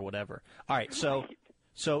workplace or whatever. All right, so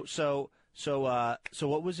what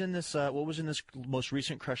was in this most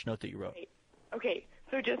recent Crush Note that you wrote? Okay,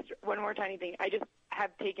 so just one more tiny thing. I just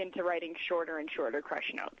have taken to writing shorter and shorter Crush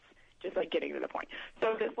Notes. just like getting to the point.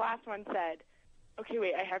 So this last one said, okay,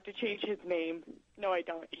 wait, I have to change his name. No, I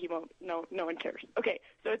don't. He won't. No one cares. Okay,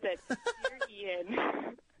 so it said, Dear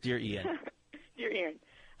Ian. Dear Ian. Dear Ian,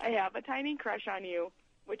 I have a tiny crush on you,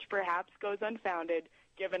 which perhaps goes unfounded,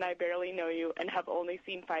 given I barely know you and have only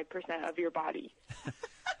seen 5% of your body.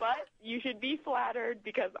 But you should be flattered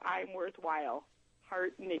because I'm worthwhile.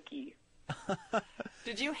 Heart, Nikki.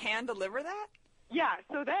 Did you hand deliver that? Yeah,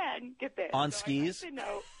 so then, get this. On so skis?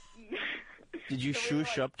 Did you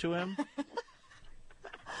shoosh up to him?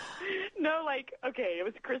 No, like, okay, it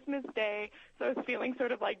was Christmas Day, so I was feeling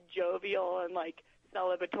sort of like jovial and like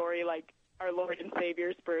celebratory, like our Lord and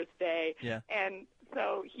Savior's birthday. Yeah. And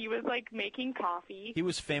so he was like making coffee. He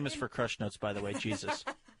was famous for crush notes, by the way, Jesus.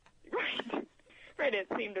 Right, it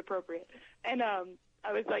seemed appropriate. And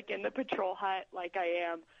I was like in the patrol hut like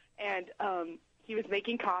I am, and he was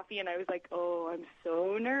making coffee, and I was like, oh, I'm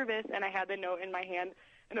so nervous. And I had the note in my hand,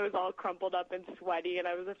 and it was all crumpled up and sweaty, and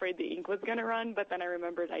I was afraid the ink was going to run, but then I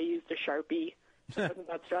remembered I used a Sharpie. So I wasn't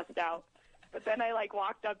that stressed out. But then I, like,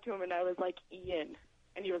 walked up to him, and I was like, Ian.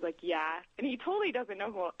 And he was like, yeah. And he totally doesn't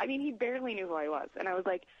know he barely knew who I was. And I was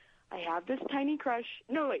like, I have this tiny crush.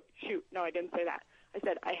 No, wait, shoot. No, I didn't say that. I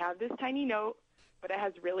said, I have this tiny note, but it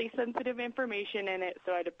has really sensitive information in it,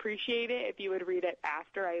 so I'd appreciate it if you would read it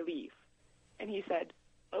after I leave. And he said,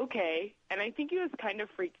 okay. And I think he was kind of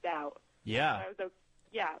freaked out. Yeah. And I was like,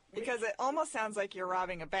 yeah. Because it almost sounds like you're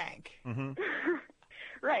robbing a bank. Mm-hmm.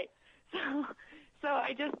 Right. So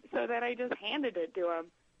then I just handed it to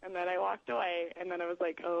him, and then I walked away, and then I was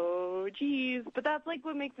like, oh, geez. But that's like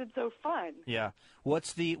what makes it so fun. Yeah. What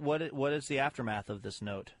is the aftermath of this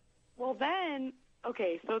note? Well,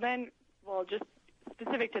 just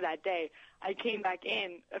specific to that day, I came back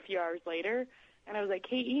in a few hours later, and I was like,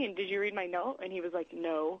 hey, Ian, did you read my note? And he was like,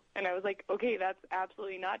 no. And I was like, okay, that's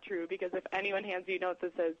absolutely not true, because if anyone hands you a note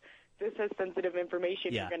that says, this has sensitive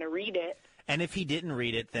information, Yeah. you're going to read it. And if he didn't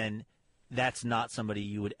read it, then that's not somebody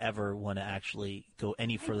you would ever want to actually go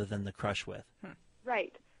any further than the crush with.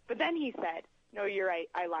 Right. But then he said, no, you're right,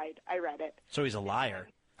 I lied, I read it. So he's a liar.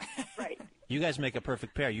 Right. You guys make a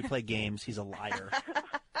perfect pair. You play games, he's a liar.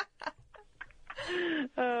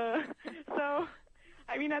 So,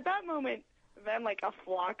 I mean, at that moment, then like a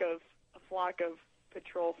flock of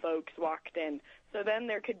patrol folks walked in. So then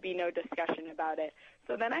there could be no discussion about it.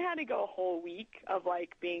 So then I had to go a whole week of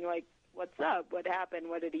like being like, what's up? What happened?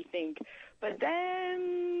 What did he think? But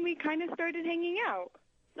then we kind of started hanging out.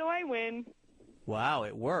 So I win. Wow,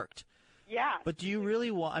 it worked. Yeah. But do you really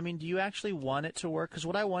do you actually want it to work? Because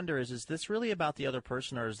what I wonder is this really about the other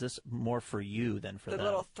person, or is this more for you than for them? The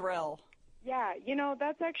little thrill. Yeah,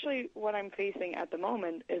 that's actually what I'm facing at the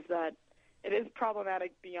moment, is that it is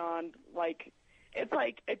problematic beyond, like, it's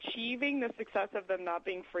like achieving the success of them not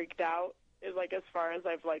being freaked out is like as far as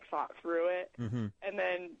I've like thought through it. Mm-hmm. And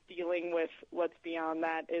then dealing with what's beyond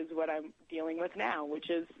that is what I'm dealing with now, which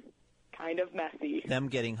is kind of messy. Them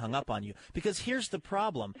getting hung up on you. Because here's the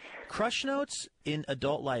problem. Crush notes in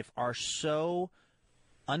adult life are so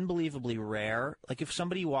unbelievably rare. Like if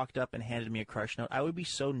somebody walked up and handed me a crush note, I would be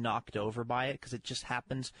so knocked over by it because it just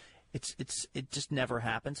happens. It just never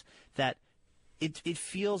happens that it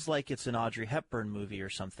feels like it's an Audrey Hepburn movie or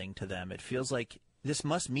something to them. It feels like this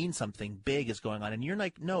must mean something big is going on. And you're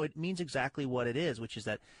like, no, it means exactly what it is, which is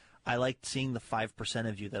that I like seeing the 5%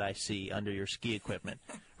 of you that I see under your ski equipment,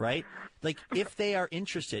 right? Like if they are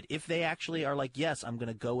interested, if they actually are like, yes, I'm going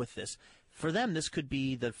to go with this. For them, this could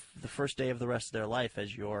be the first day of the rest of their life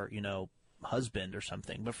as your, husband or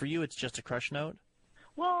something. But for you, it's just a crush note?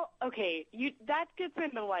 Well, okay, that gets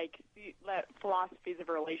into like the philosophies of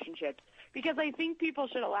relationships, because I think people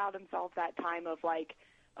should allow themselves that time of like,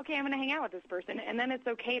 okay, I'm going to hang out with this person, and then it's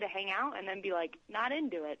okay to hang out and then be like not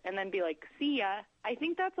into it, and then be like, see ya. I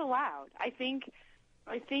think that's allowed. I think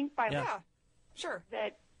by sure.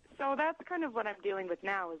 That, so that's kind of what I'm dealing with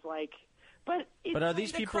now is like, but are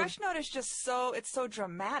these the people? Crush note is just so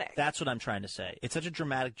dramatic. That's what I'm trying to say. It's such a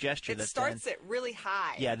dramatic gesture that starts it really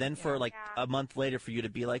high. Yeah, then for a month later for you to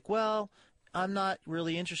be like, well, I'm not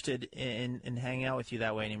really interested in hanging out with you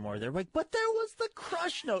that way anymore. They're like, but there was the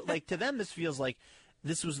crush note. Like to them, this feels like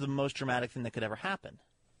this was the most dramatic thing that could ever happen.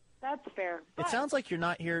 That's fair. It sounds like you're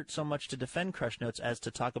not here so much to defend crush notes as to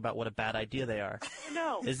talk about what a bad idea they are.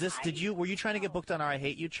 No. Were you trying to get booked on our I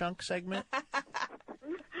Hate You Chunk segment?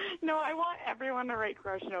 No, I want everyone to write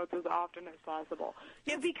crush notes as often as possible.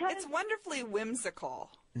 It's wonderfully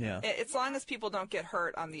whimsical. Yeah. As long as people don't get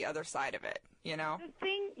hurt on the other side of it, The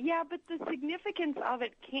thing, but the significance of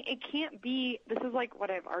it can't be, this is like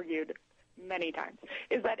what I've argued many times,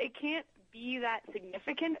 is that it can't be that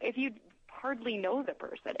significant if you hardly know the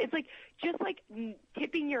person. It's like just like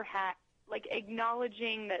tipping your hat, like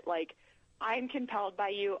acknowledging that like I'm compelled by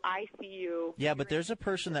you, I see you. Yeah, but there's a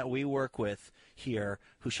person that we work with here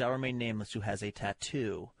who shall remain nameless who has a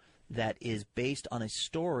tattoo that is based on a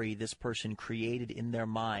story this person created in their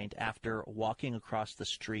mind after walking across the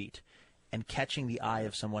street and catching the eye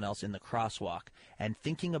of someone else in the crosswalk and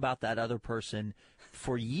thinking about that other person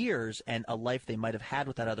for years and a life they might have had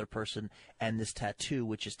with that other person and this tattoo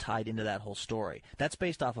which is tied into that whole story. That's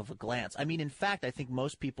based off of a glance. I mean, in fact, I think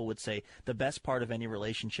most people would say the best part of any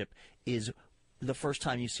relationship is the first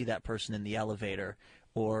time you see that person in the elevator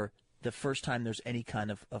or the first time there's any kind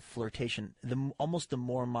of flirtation. Almost the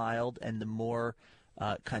more mild and the more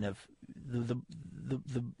kind of the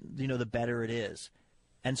better it is.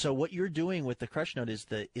 And so what you're doing with the crush note is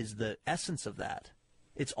the essence of that.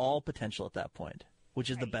 It's all potential at that point, which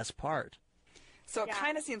is the best part. So it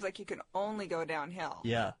kind of seems like you can only go downhill.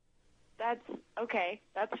 Yeah. That's okay.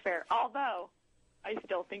 That's fair. Although I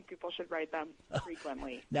still think people should write them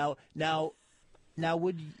frequently. Now,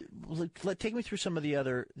 take me through some of the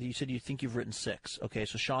other. You said you think you've written 6. Okay,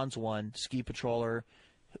 so Sean's 1, Ski Patroller,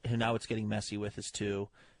 who now it's getting messy with, is 2.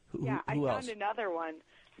 Who I else? found another one.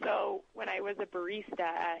 So when I was a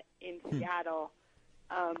barista in Seattle,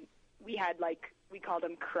 we had we called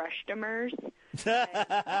them crush-domers.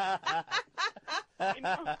 I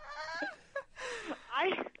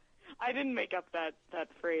didn't make up that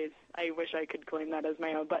phrase. I wish I could claim that as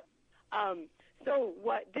my own. But so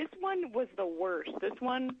this one was the worst. This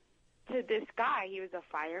one to this guy, he was a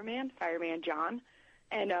fireman John,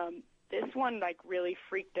 and this one really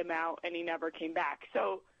freaked him out, and he never came back.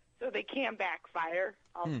 So they can backfire.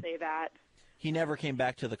 I'll say that. He never came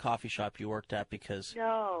back to the coffee shop you worked at because...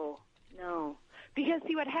 No. Because,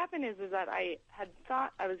 see, what happened is that I had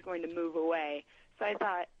thought I was going to move away. So I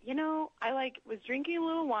thought, I was drinking a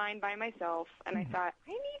little wine by myself, and I thought,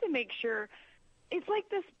 I need to make sure... It's like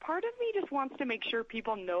this part of me just wants to make sure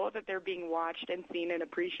people know that they're being watched and seen and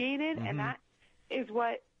appreciated, and that is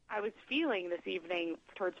what I was feeling this evening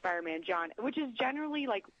towards Fireman John, which is generally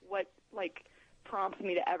what prompts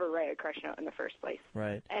me to ever write a crush note in the first place.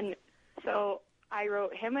 Right. And so I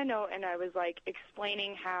wrote him a note, and I was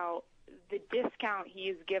explaining how the discount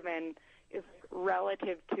he's given is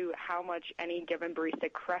relative to how much any given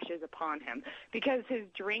barista crushes upon him, because his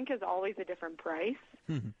drink is always a different price.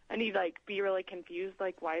 And he'd be really confused,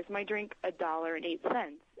 why is my drink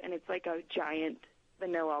 $1.08? And it's a giant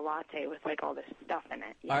vanilla latte with all this stuff in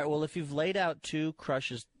it. All right, well, if you've laid out 2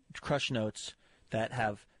 crush notes that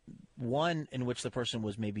have one in which the person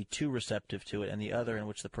was maybe too receptive to it and the other in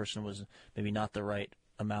which the person was maybe not the right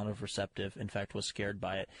amount of receptive, in fact was scared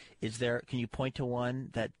by it, can you point to one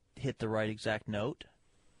that hit the right exact note?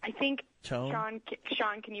 I think Tone?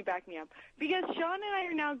 Sean, can you back me up? Because Sean and I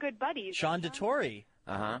are now good buddies. Sean DeTore.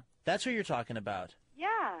 Uh-huh. That's who you're talking about. Yeah.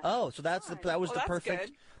 Oh, so that was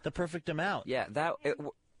the perfect amount. Yeah,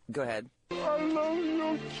 go ahead. I love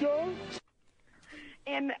you, Sean.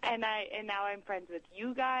 And now I'm friends with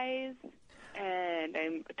you guys, and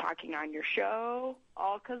I'm talking on your show,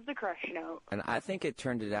 all because the crush note. And I think it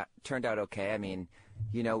turned out okay. I mean,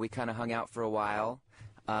 we kind of hung out for a while.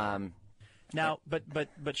 Now,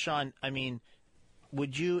 but Sean, I mean, what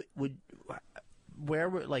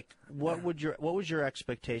was your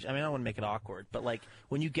expectation? I mean, I don't want to make it awkward, but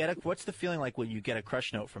when you what's the feeling like when you get a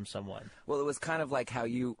crush note from someone? Well, it was kind of like how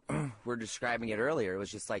you were describing it earlier. It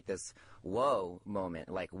was just this whoa moment,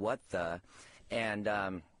 what the,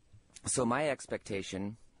 and so my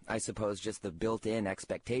expectation, I suppose, just the built-in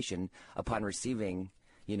expectation upon receiving,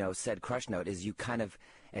 said crush note is you kind of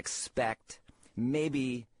expect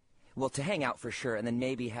maybe, well, to hang out for sure, and then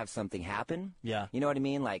maybe have something happen. Yeah. You know what I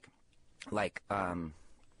mean?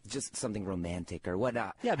 Just something romantic or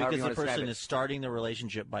whatnot. Yeah, because the person is starting the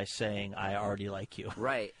relationship by saying, I already like you.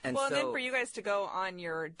 Right. And and then for you guys to go on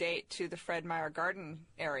your date to the Fred Meyer Garden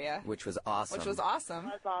area. Which was awesome. That's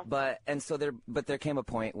awesome. But there came a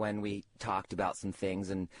point when we talked about some things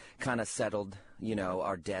and kind of settled,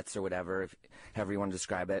 our debts or whatever, however you want to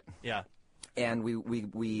describe it. Yeah. And we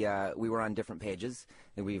were on different pages,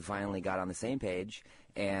 and we finally got on the same page.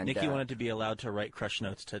 And Nikki wanted to be allowed to write crush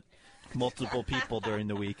notes to multiple people during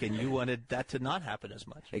the week, and you wanted that to not happen as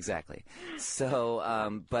much. Exactly.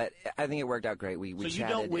 So, but I think it worked out great. We chatted.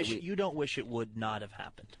 You don't wish it would not have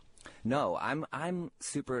happened. No, I'm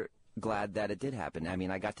super glad that it did happen. I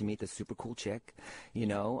mean, I got to meet this super cool chick.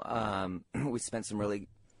 We spent some really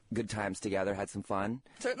good times together, had some fun.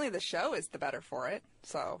 Certainly the show is the better for it.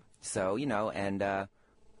 So and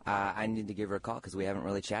I need to give her a call because we haven't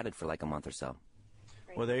really chatted for a month or so.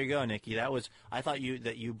 Well, there you go, Nikki. I thought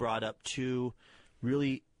you brought up 2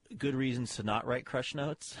 really good reasons to not write crush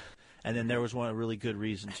notes, and then there was one really good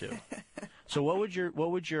reason to. So what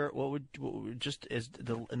would just as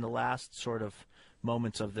in the last sort of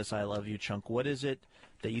moments of this I love you chunk, what is it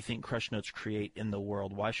that you think crush notes create in the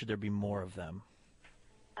world? Why should there be more of them?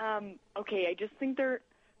 Okay, I just think they're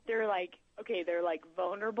like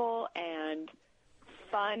vulnerable and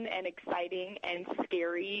fun and exciting and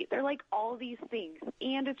scary. They're like all these things,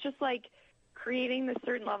 and it's just like creating this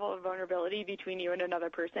certain level of vulnerability between you and another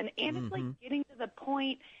person, and it's like getting to the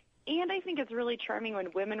point. And I think it's really charming when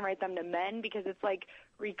women write them to men, because it's like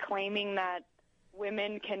reclaiming that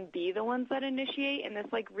women can be the ones that initiate in this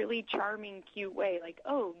like really charming, cute way. Like,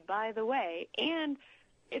 oh, by the way. And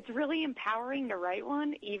it's really empowering to write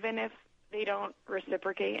one, even if they don't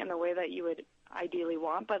reciprocate in the way that you would ideally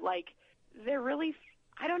want. But like, they're really,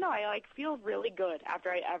 I don't know, I like feel really good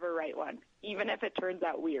after I ever write one, even if it turns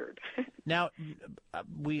out weird. Now,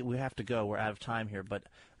 we have to go. We're out of time here. But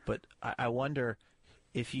I wonder,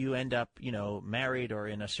 if you end up, married or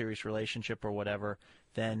in a serious relationship or whatever,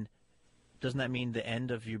 then doesn't that mean the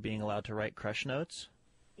end of you being allowed to write crush notes?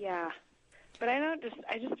 Yeah. But I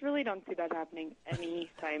just really don't see that happening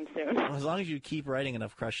anytime soon. Well, as long as you keep writing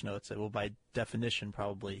enough crush notes, it will by definition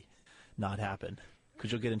probably not happen,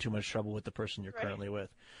 because you'll get in too much trouble with the person you're currently with.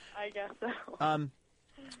 I guess so.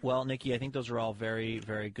 Well, Nikki, I think those are all very,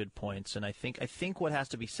 very good points. And I think what has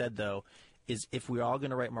to be said, though, is if we're all going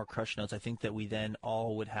to write more crush notes, I think that we then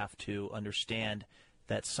all would have to understand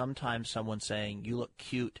that sometimes someone saying, you look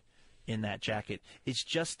cute in that jacket, it's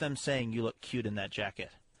just them saying, you look cute in that jacket.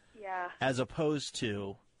 Yeah. As opposed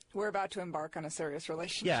to, we're about to embark on a serious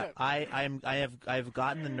relationship. Yeah, I have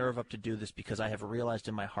gotten the nerve up to do this because I have realized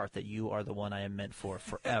in my heart that you are the one I am meant for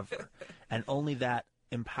forever. And only that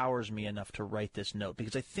empowers me enough to write this note,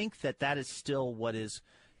 because I think that is still what is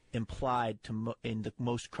implied in the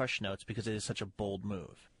most crush notes, because it is such a bold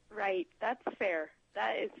move. Right. That's fair.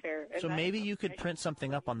 That is fair. So maybe you could print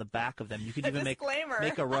something up on the back of them. You could even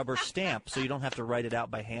make a rubber stamp so you don't have to write it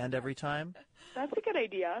out by hand every time. That's a good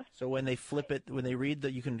idea. So when they flip it, when they read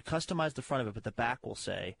you can customize the front of it, but the back will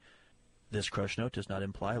say, this crush note does not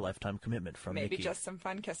imply lifetime commitment from Maybe Nikki. just some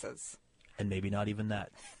fun kisses. And maybe not even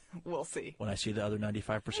that. We'll see. When I see the other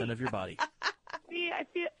 95% of your body. See, I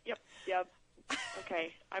feel, yep.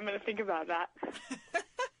 Okay, I'm going to think about that.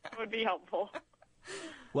 That would be helpful.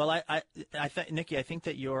 Well, Nikki, I think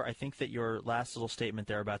that your last little statement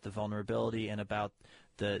there about the vulnerability and about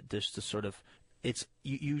the sort of, it's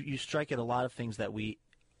you strike at a lot of things that we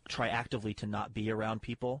try actively to not be around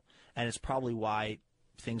people, and it's probably why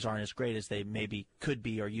things aren't as great as they maybe could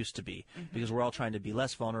be or used to be, because we're all trying to be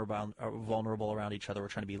less vulnerable around each other. We're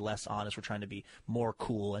trying to be less honest. We're trying to be more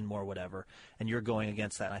cool and more whatever, and you're going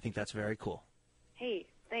against that, and I think that's very cool. Hey,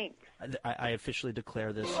 thanks. I officially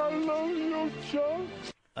declare this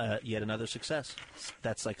yet another success.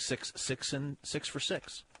 That's like six for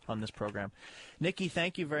six on this program. Nikki,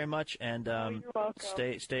 thank you very much, and you're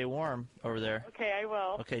welcome. Stay warm over there. Okay, I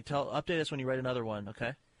will. Okay, update us when you write another one.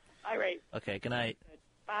 Okay. All right. Okay. Good night.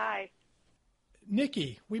 Bye.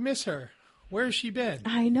 Nikki, we miss her. Where has she been?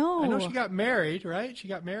 I know. I know she got married, right? She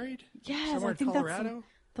got married? Yes, somewhere I think in Colorado?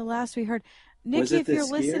 that's the last we heard. Nikki, if you're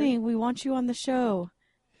listening, we want you on the show.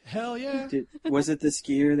 Hell yeah. Was it the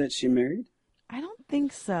skier that she married? I don't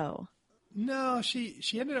think so. No, she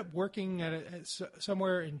ended up working at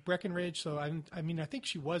somewhere in Breckenridge. So I think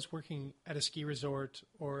she was working at a ski resort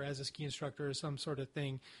or as a ski instructor or some sort of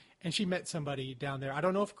thing, and she met somebody down there. I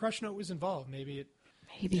don't know if a crush note was involved. Maybe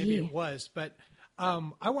it was. But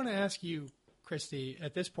I want to ask you, Christy,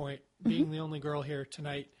 at this point, being the only girl here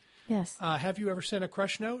tonight, yes, have you ever sent a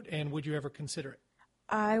crush note, and would you ever consider it?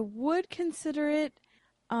 I would consider it.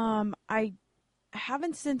 I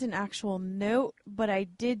haven't sent an actual note, but I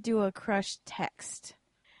did do a crush text.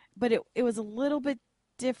 But it was a little bit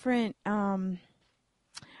different.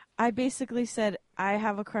 I basically said, I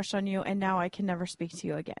have a crush on you, and now I can never speak to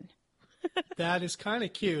you again. That is kind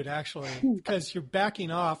of cute, actually, because you're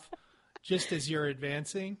backing off just as you're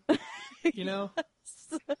advancing, you know?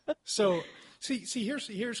 So, see,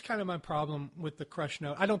 here's kind of my problem with the crush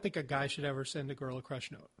note. I don't think a guy should ever send a girl a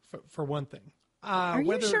crush note, for one thing. Are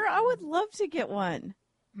you sure? I would love to get one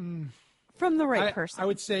from the right person. I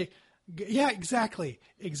would say, yeah, exactly.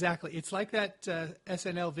 It's like that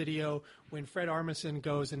SNL video when Fred Armisen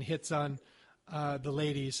goes and hits on the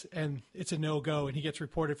ladies, and it's a no-go, and he gets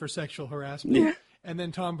reported for sexual harassment. Yeah. And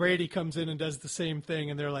then Tom Brady comes in and does the same thing,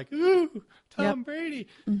 and they're like, ooh, Tom Brady.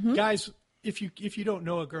 Mm-hmm. Guys, if you don't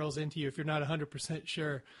know a girl's into you, if you're not 100%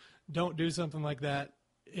 sure, don't do something like that.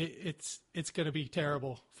 It's going to be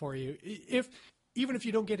terrible for you. Even if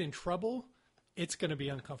you don't get in trouble, it's going to be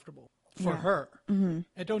uncomfortable. for Yeah. her. Mm-hmm.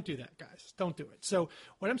 And don't do that, guys. Don't do it. So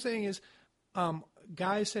what I'm saying is,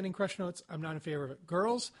 guys sending crush notes, I'm not in favor of it.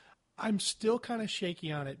 Girls, I'm still kind of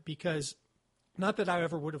shaky on it because not that I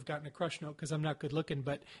ever would have gotten a crush note because I'm not good looking,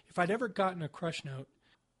 but if I'd ever gotten a crush note,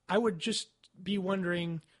 I would just be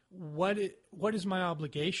wondering what is my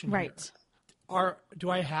obligation Right. here? Do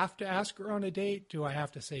I have to ask her on a date? Do I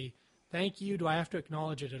have to say thank you? Do I have to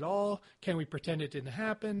acknowledge it at all? Can we pretend it didn't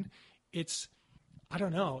happen? I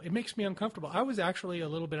don't know. It makes me uncomfortable. I was actually a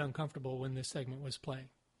little bit uncomfortable when this segment was playing.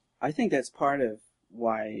 I think that's part of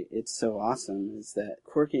why it's so awesome is that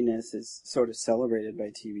quirkiness is sort of celebrated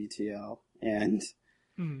by TBTL and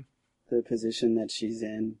the position that she's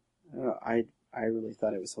in. I really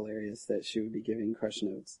thought it was hilarious that she would be giving crush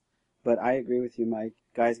notes. But I agree with you, Mike.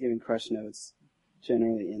 Guys giving crush notes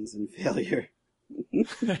generally ends in failure.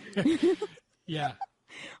 Yeah.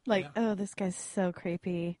 Oh, this guy's so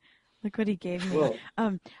creepy. Look what he gave me.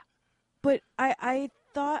 Whoa. But I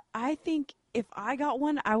think if I got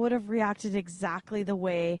one, I would have reacted exactly the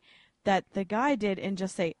way that the guy did and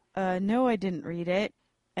just say, no, I didn't read it.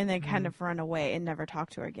 And then kind of run away and never talk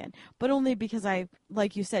to her again. But only because I,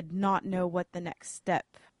 like you said, not know what the next step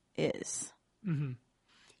is. Mm-hmm.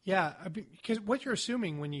 Yeah, because what you're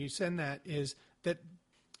assuming when you send that is that,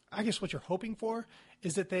 I guess what you're hoping for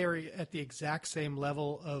is that they are at the exact same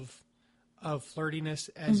level of flirtiness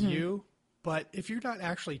as you. But if you're not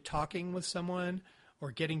actually talking with someone or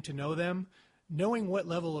getting to know them, knowing what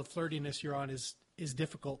level of flirtiness you're on is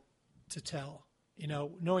difficult to tell. You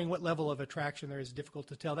know, knowing what level of attraction there is difficult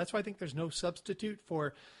to tell. That's why I think there's no substitute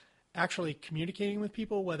for actually communicating with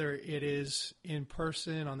people, whether it is in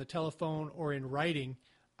person, on the telephone, or in writing.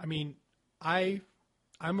 I mean, I'm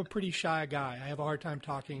a pretty shy guy. I have a hard time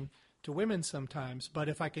talking to women sometimes, but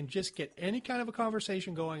if I can just get any kind of a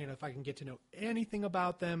conversation going and if I can get to know anything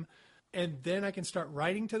about them, and then I can start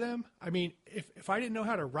writing to them. I mean, if I didn't know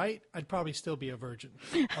how to write, I'd probably still be a virgin.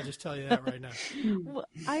 I'll just tell you that right now. Well,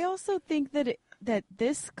 I also think that that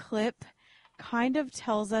this clip kind of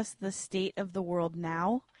tells us the state of the world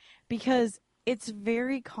now, because it's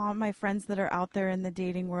very common, my friends that are out there in the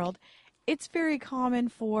dating world, it's very common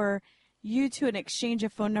for you to exchange a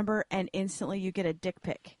phone number and instantly you get a dick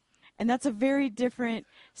pic. And that's a very different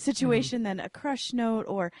situation than a crush note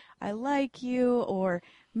or I like you or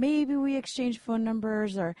maybe we exchange phone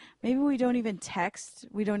numbers or maybe we don't even text.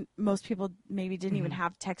 Most people maybe didn't even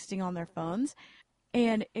have texting on their phones.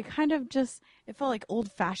 And it kind of it felt like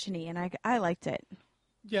old-fashioned-y and I liked it.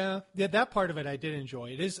 Yeah, that part of it I did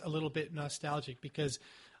enjoy. It is a little bit nostalgic because,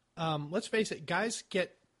 let's face it, guys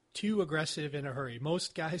get too aggressive in a hurry.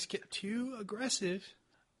 Most guys get too aggressive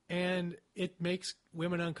and it makes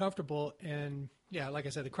women uncomfortable. And yeah, like I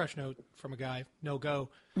said, the crush note from a guy, no go.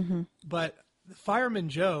 But Fireman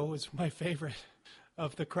Joe was my favorite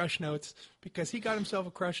of the crush notes because he got himself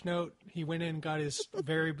a crush note. He went in and got his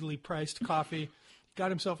variably priced coffee, got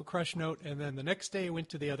himself a crush note, and then the next day went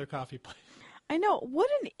to the other coffee place. I know. What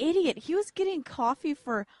an idiot. He was getting coffee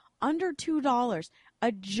for under $2,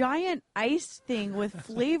 a giant iced thing with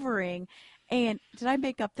flavoring. And did I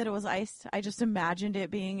make up that it was iced? I just imagined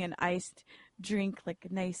it being an iced drink, like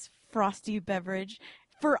a nice frosty beverage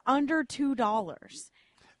for under $2.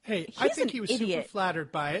 Hey, I think he was super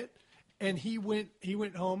flattered by it. And he went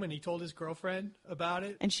home and he told his girlfriend about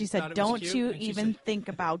it. And she said, don't you even think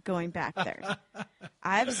about going back there.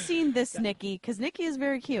 I've seen this Nikki, because Nikki is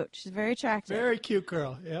very cute. She's very attractive. Very cute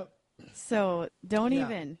girl, yep. So don't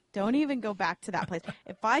even go back to that place.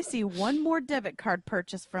 If I see one more debit card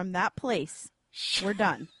purchase from that place, we're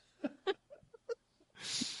done.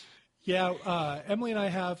 Yeah, Emily and I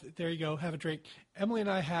have, there you go, have a drink. Emily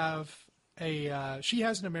and I have she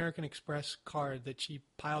has an American Express card that she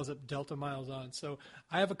piles up Delta miles on. So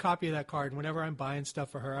I have a copy of that card, and whenever I'm buying stuff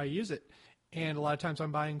for her, I use it. And a lot of times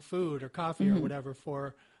I'm buying food or coffee or whatever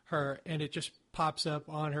for her, and it just pops up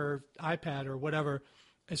on her iPad or whatever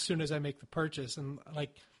as soon as I make the purchase. And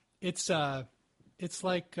like it's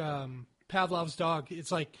like Pavlov's dog.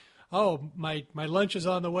 It's like, oh, my lunch is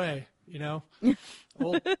on the way, you know.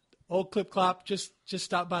 Old Clip Clop just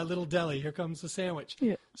stopped by Little Deli. Here comes the sandwich.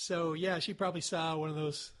 Yeah. So yeah, she probably saw one of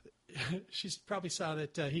those. She probably saw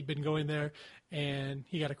that he'd been going there, and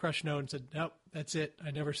he got a crush note and said, "Nope, that's it.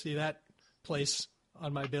 I never see that place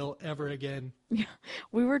on my bill ever again." Yeah,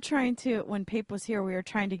 we were trying to, when Pape was here, we were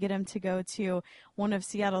trying to get him to go to one of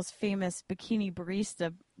Seattle's famous bikini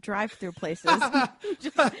barista drive-through places.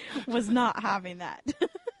 Just was not having that.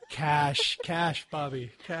 Cash,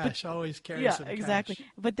 Bobby. Cash, always carry some cash. Yeah, exactly.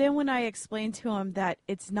 But then when I explained to him that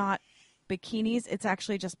it's not bikinis, it's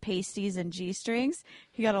actually just pasties and G-strings,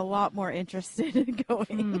 he got a lot more interested in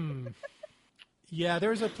going. Yeah,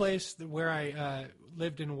 there was a place where I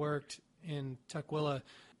lived and worked in Tukwila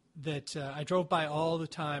that I drove by all the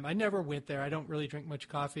time. I never went there. I don't really drink much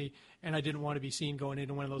coffee, and I didn't want to be seen going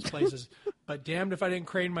into one of those places. But damned if I didn't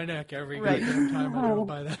crane my neck every goddamn time I drove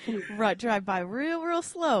by that. Right, drive by real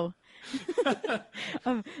slow.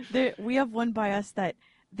 We have one by us that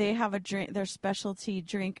they have a drink. Their specialty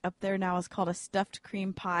drink up there now is called a stuffed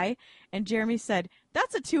cream pie. And Jeremy said,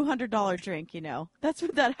 "That's a $200 drink. You know, that's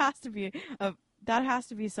what that has to be. That has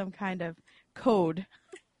to be some kind of code."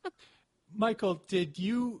 Michael, did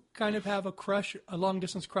you kind of have a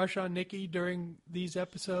long-distance crush on Nikki during these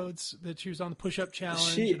episodes that she was on the push-up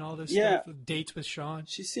challenge and all this stuff, dates with Sean?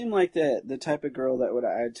 She seemed like the type of girl that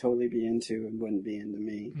I'd totally be into and wouldn't be into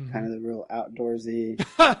me. Mm-hmm. Kind of the real outdoorsy,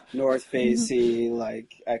 North Facey,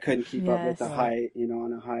 like I couldn't keep up with the height,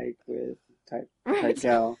 on a hike with type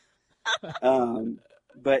gal.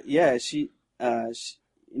 But yeah, she, I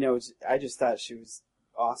just thought she was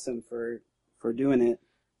awesome for doing it.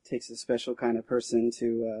 Takes a special kind of person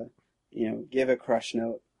to, give a crush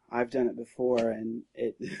note. I've done it before, and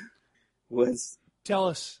it was. Tell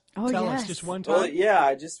us. Tell us just one time. Well,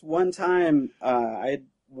 yeah, just one time. I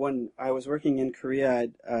was working in Korea.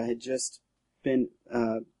 I had just went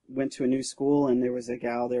to a new school, and there was a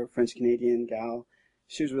gal there, a French Canadian gal.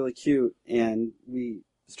 She was really cute, and we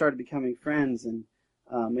started becoming friends. And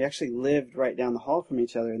we actually lived right down the hall from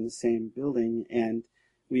each other in the same building, and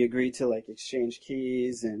we agreed to exchange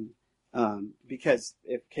keys, and because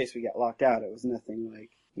in case we got locked out, it was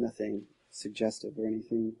nothing suggestive or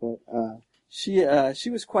anything. But she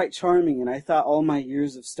was quite charming, and I thought all my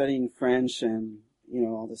years of studying French and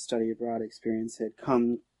all the study abroad experience had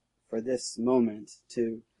come for this moment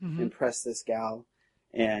to impress this gal,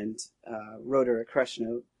 and wrote her a crush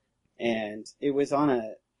note, and it was on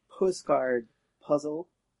a postcard puzzle,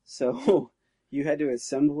 so you had to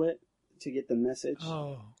assemble it to get the message. Oh,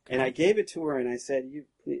 okay. And I gave it to her, and I said, you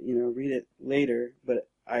read it later, but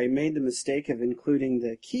I made the mistake of including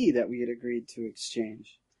the key that we had agreed to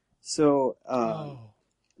exchange. So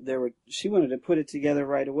she wanted to put it together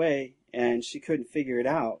right away, and she couldn't figure it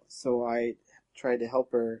out. So I tried to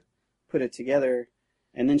help her put it together,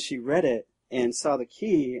 and then she read it and saw the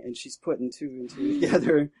key, and she's putting two and two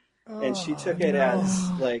together, and she took it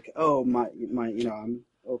as I'm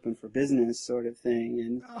open for business sort of thing,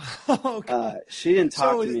 and she didn't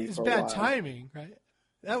talk to me for a while. So it was bad timing, right?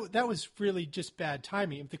 That was really just bad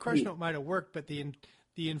timing. The crush note might have worked, but the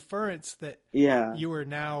inference that you were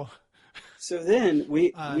now. So then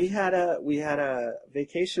we had a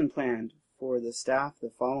vacation planned for the staff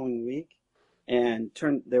the following week, and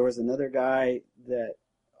there was another guy that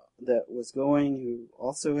was going who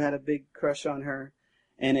also had a big crush on her,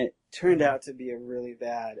 and it turned out to be a really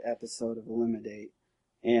bad episode of Eliminate.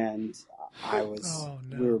 And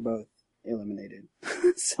we were both eliminated.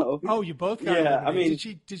 So. Oh, you both got eliminated. I mean,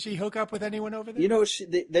 did she hook up with anyone over there?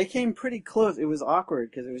 They came pretty close. It was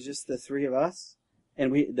awkward because it was just the three of us,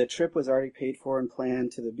 and the trip was already paid for and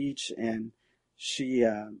planned to the beach, and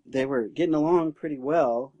they were getting along pretty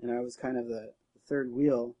well, and I was kind of the third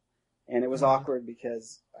wheel, and it was awkward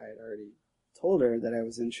because I had already told her that I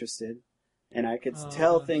was interested, and I could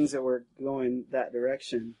tell things that were going that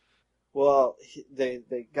direction. Well, the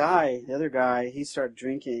other guy, he started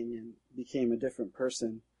drinking and became a different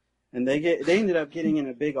person, and they ended up getting in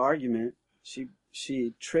a big argument.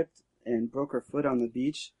 She tripped and broke her foot on the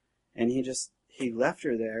beach, and he left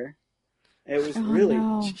her there. It was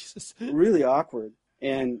really awkward,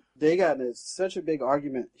 and they got in such a big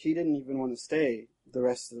argument. He didn't even want to stay the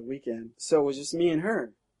rest of the weekend, so it was just me and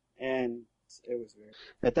her, and it was weird.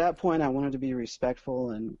 At that point, I wanted to be respectful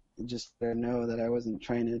and just let her know that I wasn't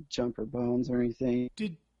trying to jump her bones or anything.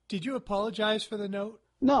 Did you apologize for the note?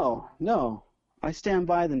 No. I stand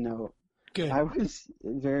by the note. Good. I was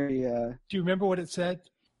very. Do you remember what it said?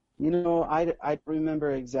 I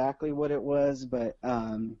remember exactly what it was, but.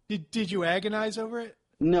 Did you agonize over it?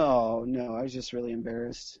 No. I was just really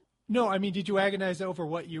embarrassed. No, I mean, did you agonize over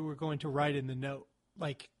what you were going to write in the note?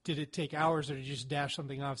 Like, did it take hours, or did you just dash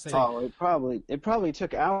something off? It probably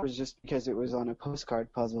took hours just because it was on a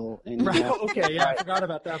postcard puzzle. And, right. Okay, yeah, I forgot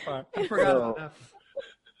about that part.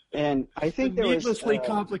 And I think there was needlessly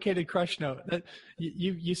complicated crush note.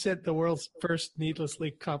 You said the world's first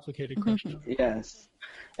needlessly complicated crush note. Yes,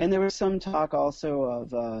 and there was some talk also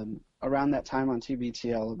of around that time on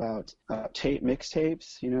TBTL about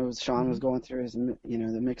mixtapes. Sean was going through his the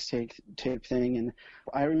mixtape thing, and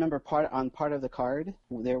I remember part of the card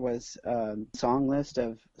there was a song list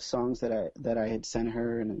of songs that I had sent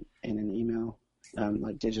her in an email,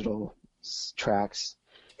 like digital tracks.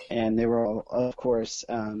 And they were all, of course,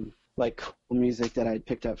 like cool music that I'd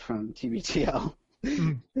picked up from TBTL.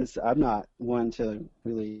 'Cause I'm not one to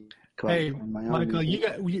really go out Hey, and find my own Michael,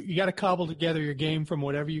 music. you got to cobble together your game from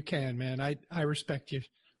whatever you can, man. I respect you.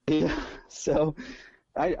 Yeah. So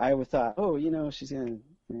I would thought, oh, she's gonna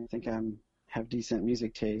think have decent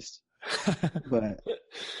music taste. But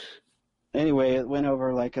anyway, it went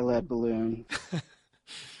over like a lead balloon.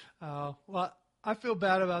 Oh, well, I feel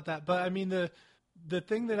bad about that. But I mean, the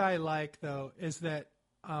thing that I like though is that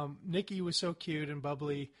Nikki was so cute and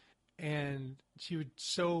bubbly, and she would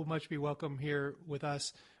so much be welcome here with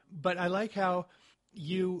us. But I like how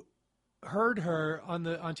you heard her on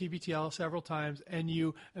TBTL several times, and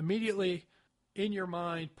you immediately, in your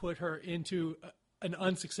mind, put her into an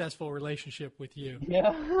unsuccessful relationship with you.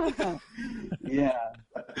 Yeah. Yeah.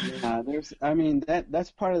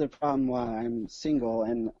 That's part of the problem why I'm single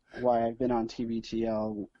and why I've been on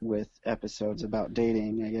TBTL with episodes about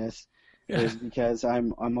dating, I guess, is because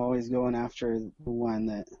I'm always going after the one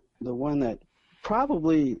that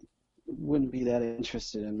probably wouldn't be that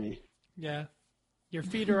interested in me. Yeah. Your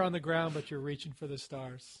feet are on the ground, but you're reaching for the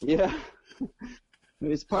stars. Yeah.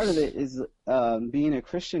 It's part of it is being a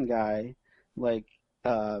Christian guy, but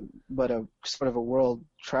a sort of a world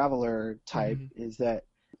traveler type, is that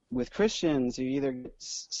with Christians, you either get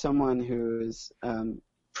someone who is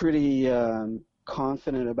pretty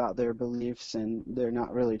confident about their beliefs and they're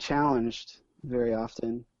not really challenged very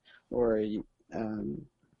often, or you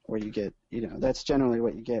get, that's generally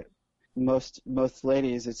what you get. Most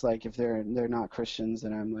ladies, it's like if they're not Christians,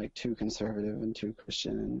 then I'm like too conservative and too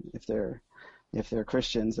Christian, and if they're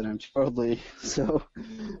Christians, then I'm totally so.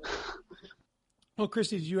 Well,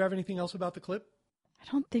 Christy, did you have anything else about the clip? I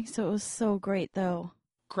don't think so. It was so great, though.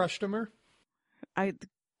 Crustomer?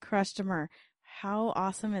 Crustomer. How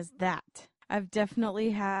awesome is that? I've definitely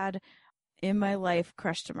had in my life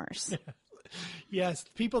crustomers. Yes,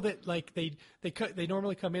 people that they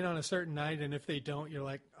normally come in on a certain night, and if they don't, you're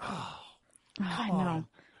like, oh, come on.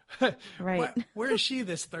 Right. Where is she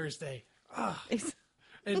this Thursday? Oh.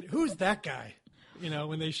 And who's that guy?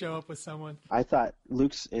 When they show up with someone. I thought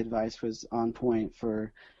Luke's advice was on point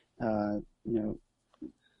for,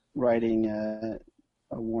 writing a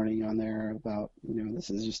warning on there about,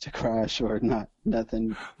 this is just a crush or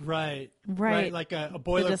nothing. Right. Like a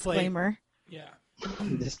boilerplate. Disclaimer. Yeah.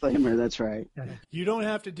 Disclaimer. That's right. You don't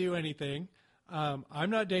have to do anything.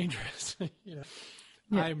 I'm not dangerous. Yeah.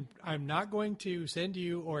 I'm not going to send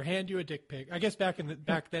you or hand you a dick pic. I guess back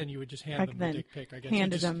then you would just hand them the dick pic. I guess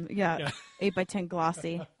handed them, 8x10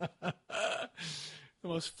 glossy. The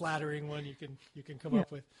most flattering one you can come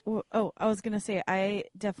up with. Oh, I was gonna say I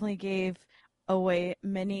definitely gave away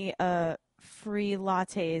many free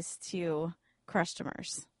lattes to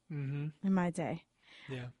customers in my day.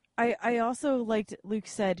 Yeah. I also liked Luke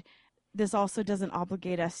said this also doesn't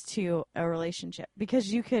obligate us to a relationship,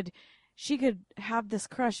 because she could have this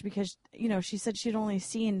crush because, she said she'd only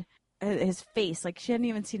seen his face. Like, she hadn't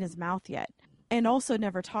even seen his mouth yet. And also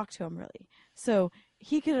never talked to him, really. So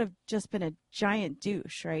he could have just been a giant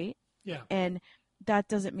douche, right? Yeah. And that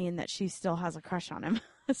doesn't mean that she still has a crush on him.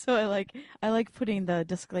 So I like putting the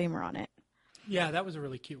disclaimer on it. Yeah, that was a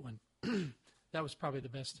really cute one. That was probably the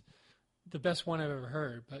best one I've ever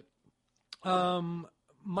heard. But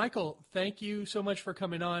Michael, thank you so much for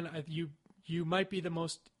coming on. You might be the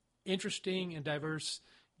most interesting and diverse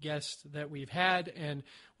guest that we've had, and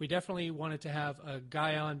we definitely wanted to have a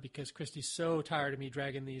guy on because Christy's so tired of me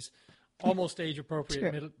dragging these almost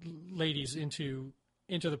age-appropriate ladies into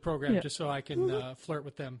the program just so I can flirt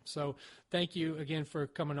with them. So thank you again for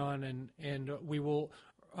coming on, and we will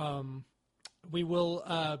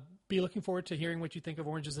be looking forward to hearing what you think of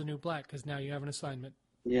Orange is the New Black, because now you have an assignment.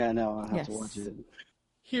 Yeah, no, I'll have to watch it.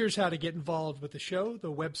 Here's how to get involved with the show.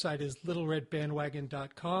 The website is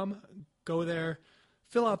littleredbandwagon.com. Go there,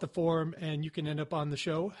 fill out the form, and you can end up on the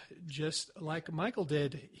show just like Michael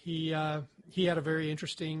did. He had a very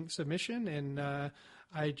interesting submission, and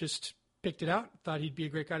I just picked it out, thought he'd be a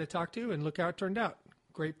great guy to talk to, and look how it turned out.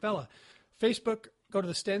 Great fella. Facebook, go to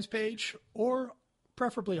the Stens page, or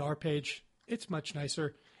preferably our page. It's much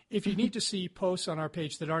nicer. If you need to see posts on our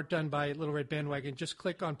page that aren't done by Little Red Bandwagon, just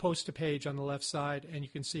click on Post to Page on the left side, and you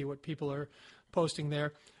can see what people are posting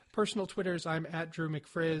there. Personal Twitters, I'm at Drew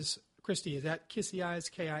McFrizz. Christy is at Kissy Eyes,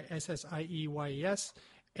 Kissieyes.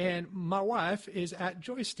 And my wife is at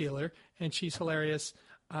Joy Stealer, and she's hilarious.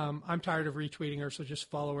 I'm tired of retweeting her, so just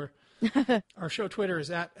follow her. Our show Twitter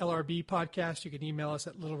is at LRB Podcast. You can email us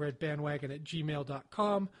at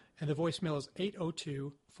littleredbandwagon@gmail.com, and the voicemail is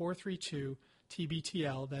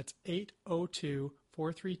 802-432-TBTL. That's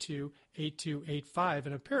 802-432-8285.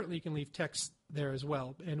 And apparently you can leave text there as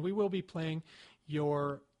well. And we will be playing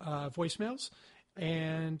your voicemails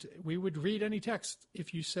and we would read any text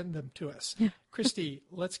if you send them to us. Christy,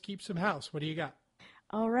 let's keep some house. What do you got?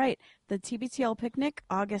 All right. The TBTL picnic,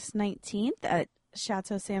 August 19th at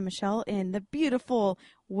Chateau Saint Michel in the beautiful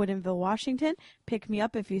Woodinville, Washington. Pick me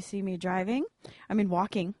up if you see me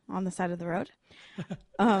walking on the side of the road.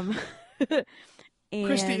 And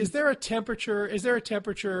Christy, is there a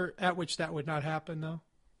temperature at which that would not happen, though?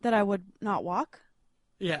 That I would not walk?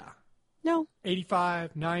 Yeah. No.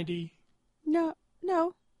 85, 90? No.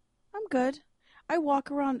 I'm good. I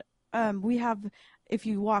walk around. If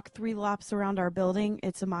you walk 3 laps around our building,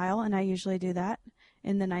 it's a mile, and I usually do that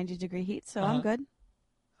in the 90-degree heat, so I'm good.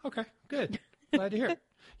 Okay, good. Glad to hear it.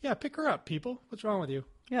 Yeah, pick her up, people. What's wrong with you?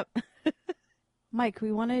 Yep. Mike,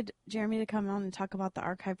 we wanted Jeremy to come on and talk about the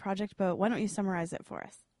archive project, but why don't you summarize it for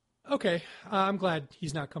us? Okay, I'm glad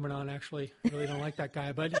he's not coming on, actually. I really don't like that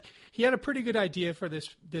guy, but he had a pretty good idea for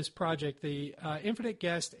this project. The Infinite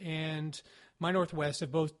Guest and My Northwest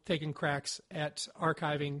have both taken cracks at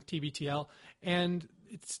archiving TBTL, and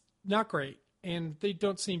it's not great, and they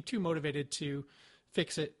don't seem too motivated to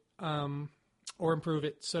fix it or improve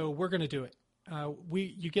it, so we're going to do it.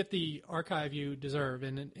 You get the archive you deserve,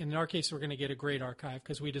 and in our case, we're going to get a great archive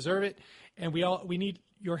because we deserve it, and we need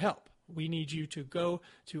your help. We need you to go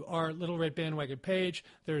to our Little Red Bandwagon page.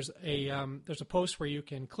 There's a post where you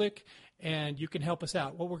can click, and you can help us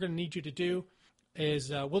out. What we're going to need you to do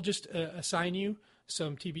is we'll just assign you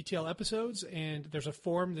some TBTL episodes, and there's a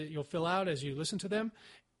form that you'll fill out as you listen to them,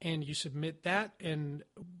 and you submit that, and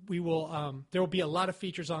we will. There will be a lot of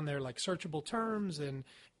features on there like searchable terms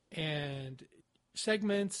and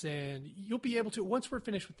segments, and you'll be able to, once we're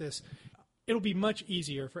finished with this, it'll be much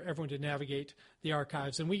easier for everyone to navigate the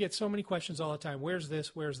archives. And we get so many questions all the time. Where's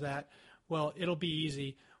this? Where's that? Well, it'll be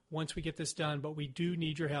easy once we get this done, but we do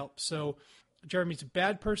need your help. So Jeremy's a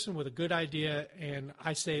bad person with a good idea, and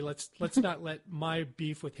I say let's not let my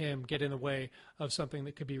beef with him get in the way of something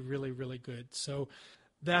that could be really, really good. So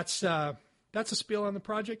that's a spiel on the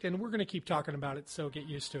project, and we're going to keep talking about it, so get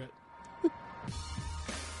used to it.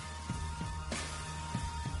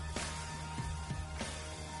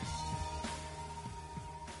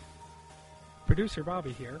 Producer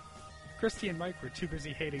Bobby here. Christy and Mike were too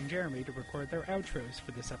busy hating Jeremy to record their outros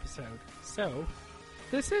for this episode. So,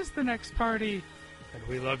 this is the next party, and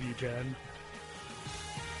we love you, Jen.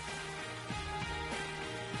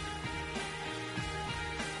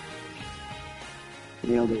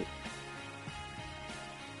 Nailed it.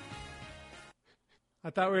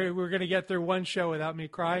 I thought we were going to get through one show without me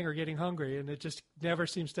crying or getting hungry, and it just never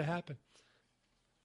seems to happen.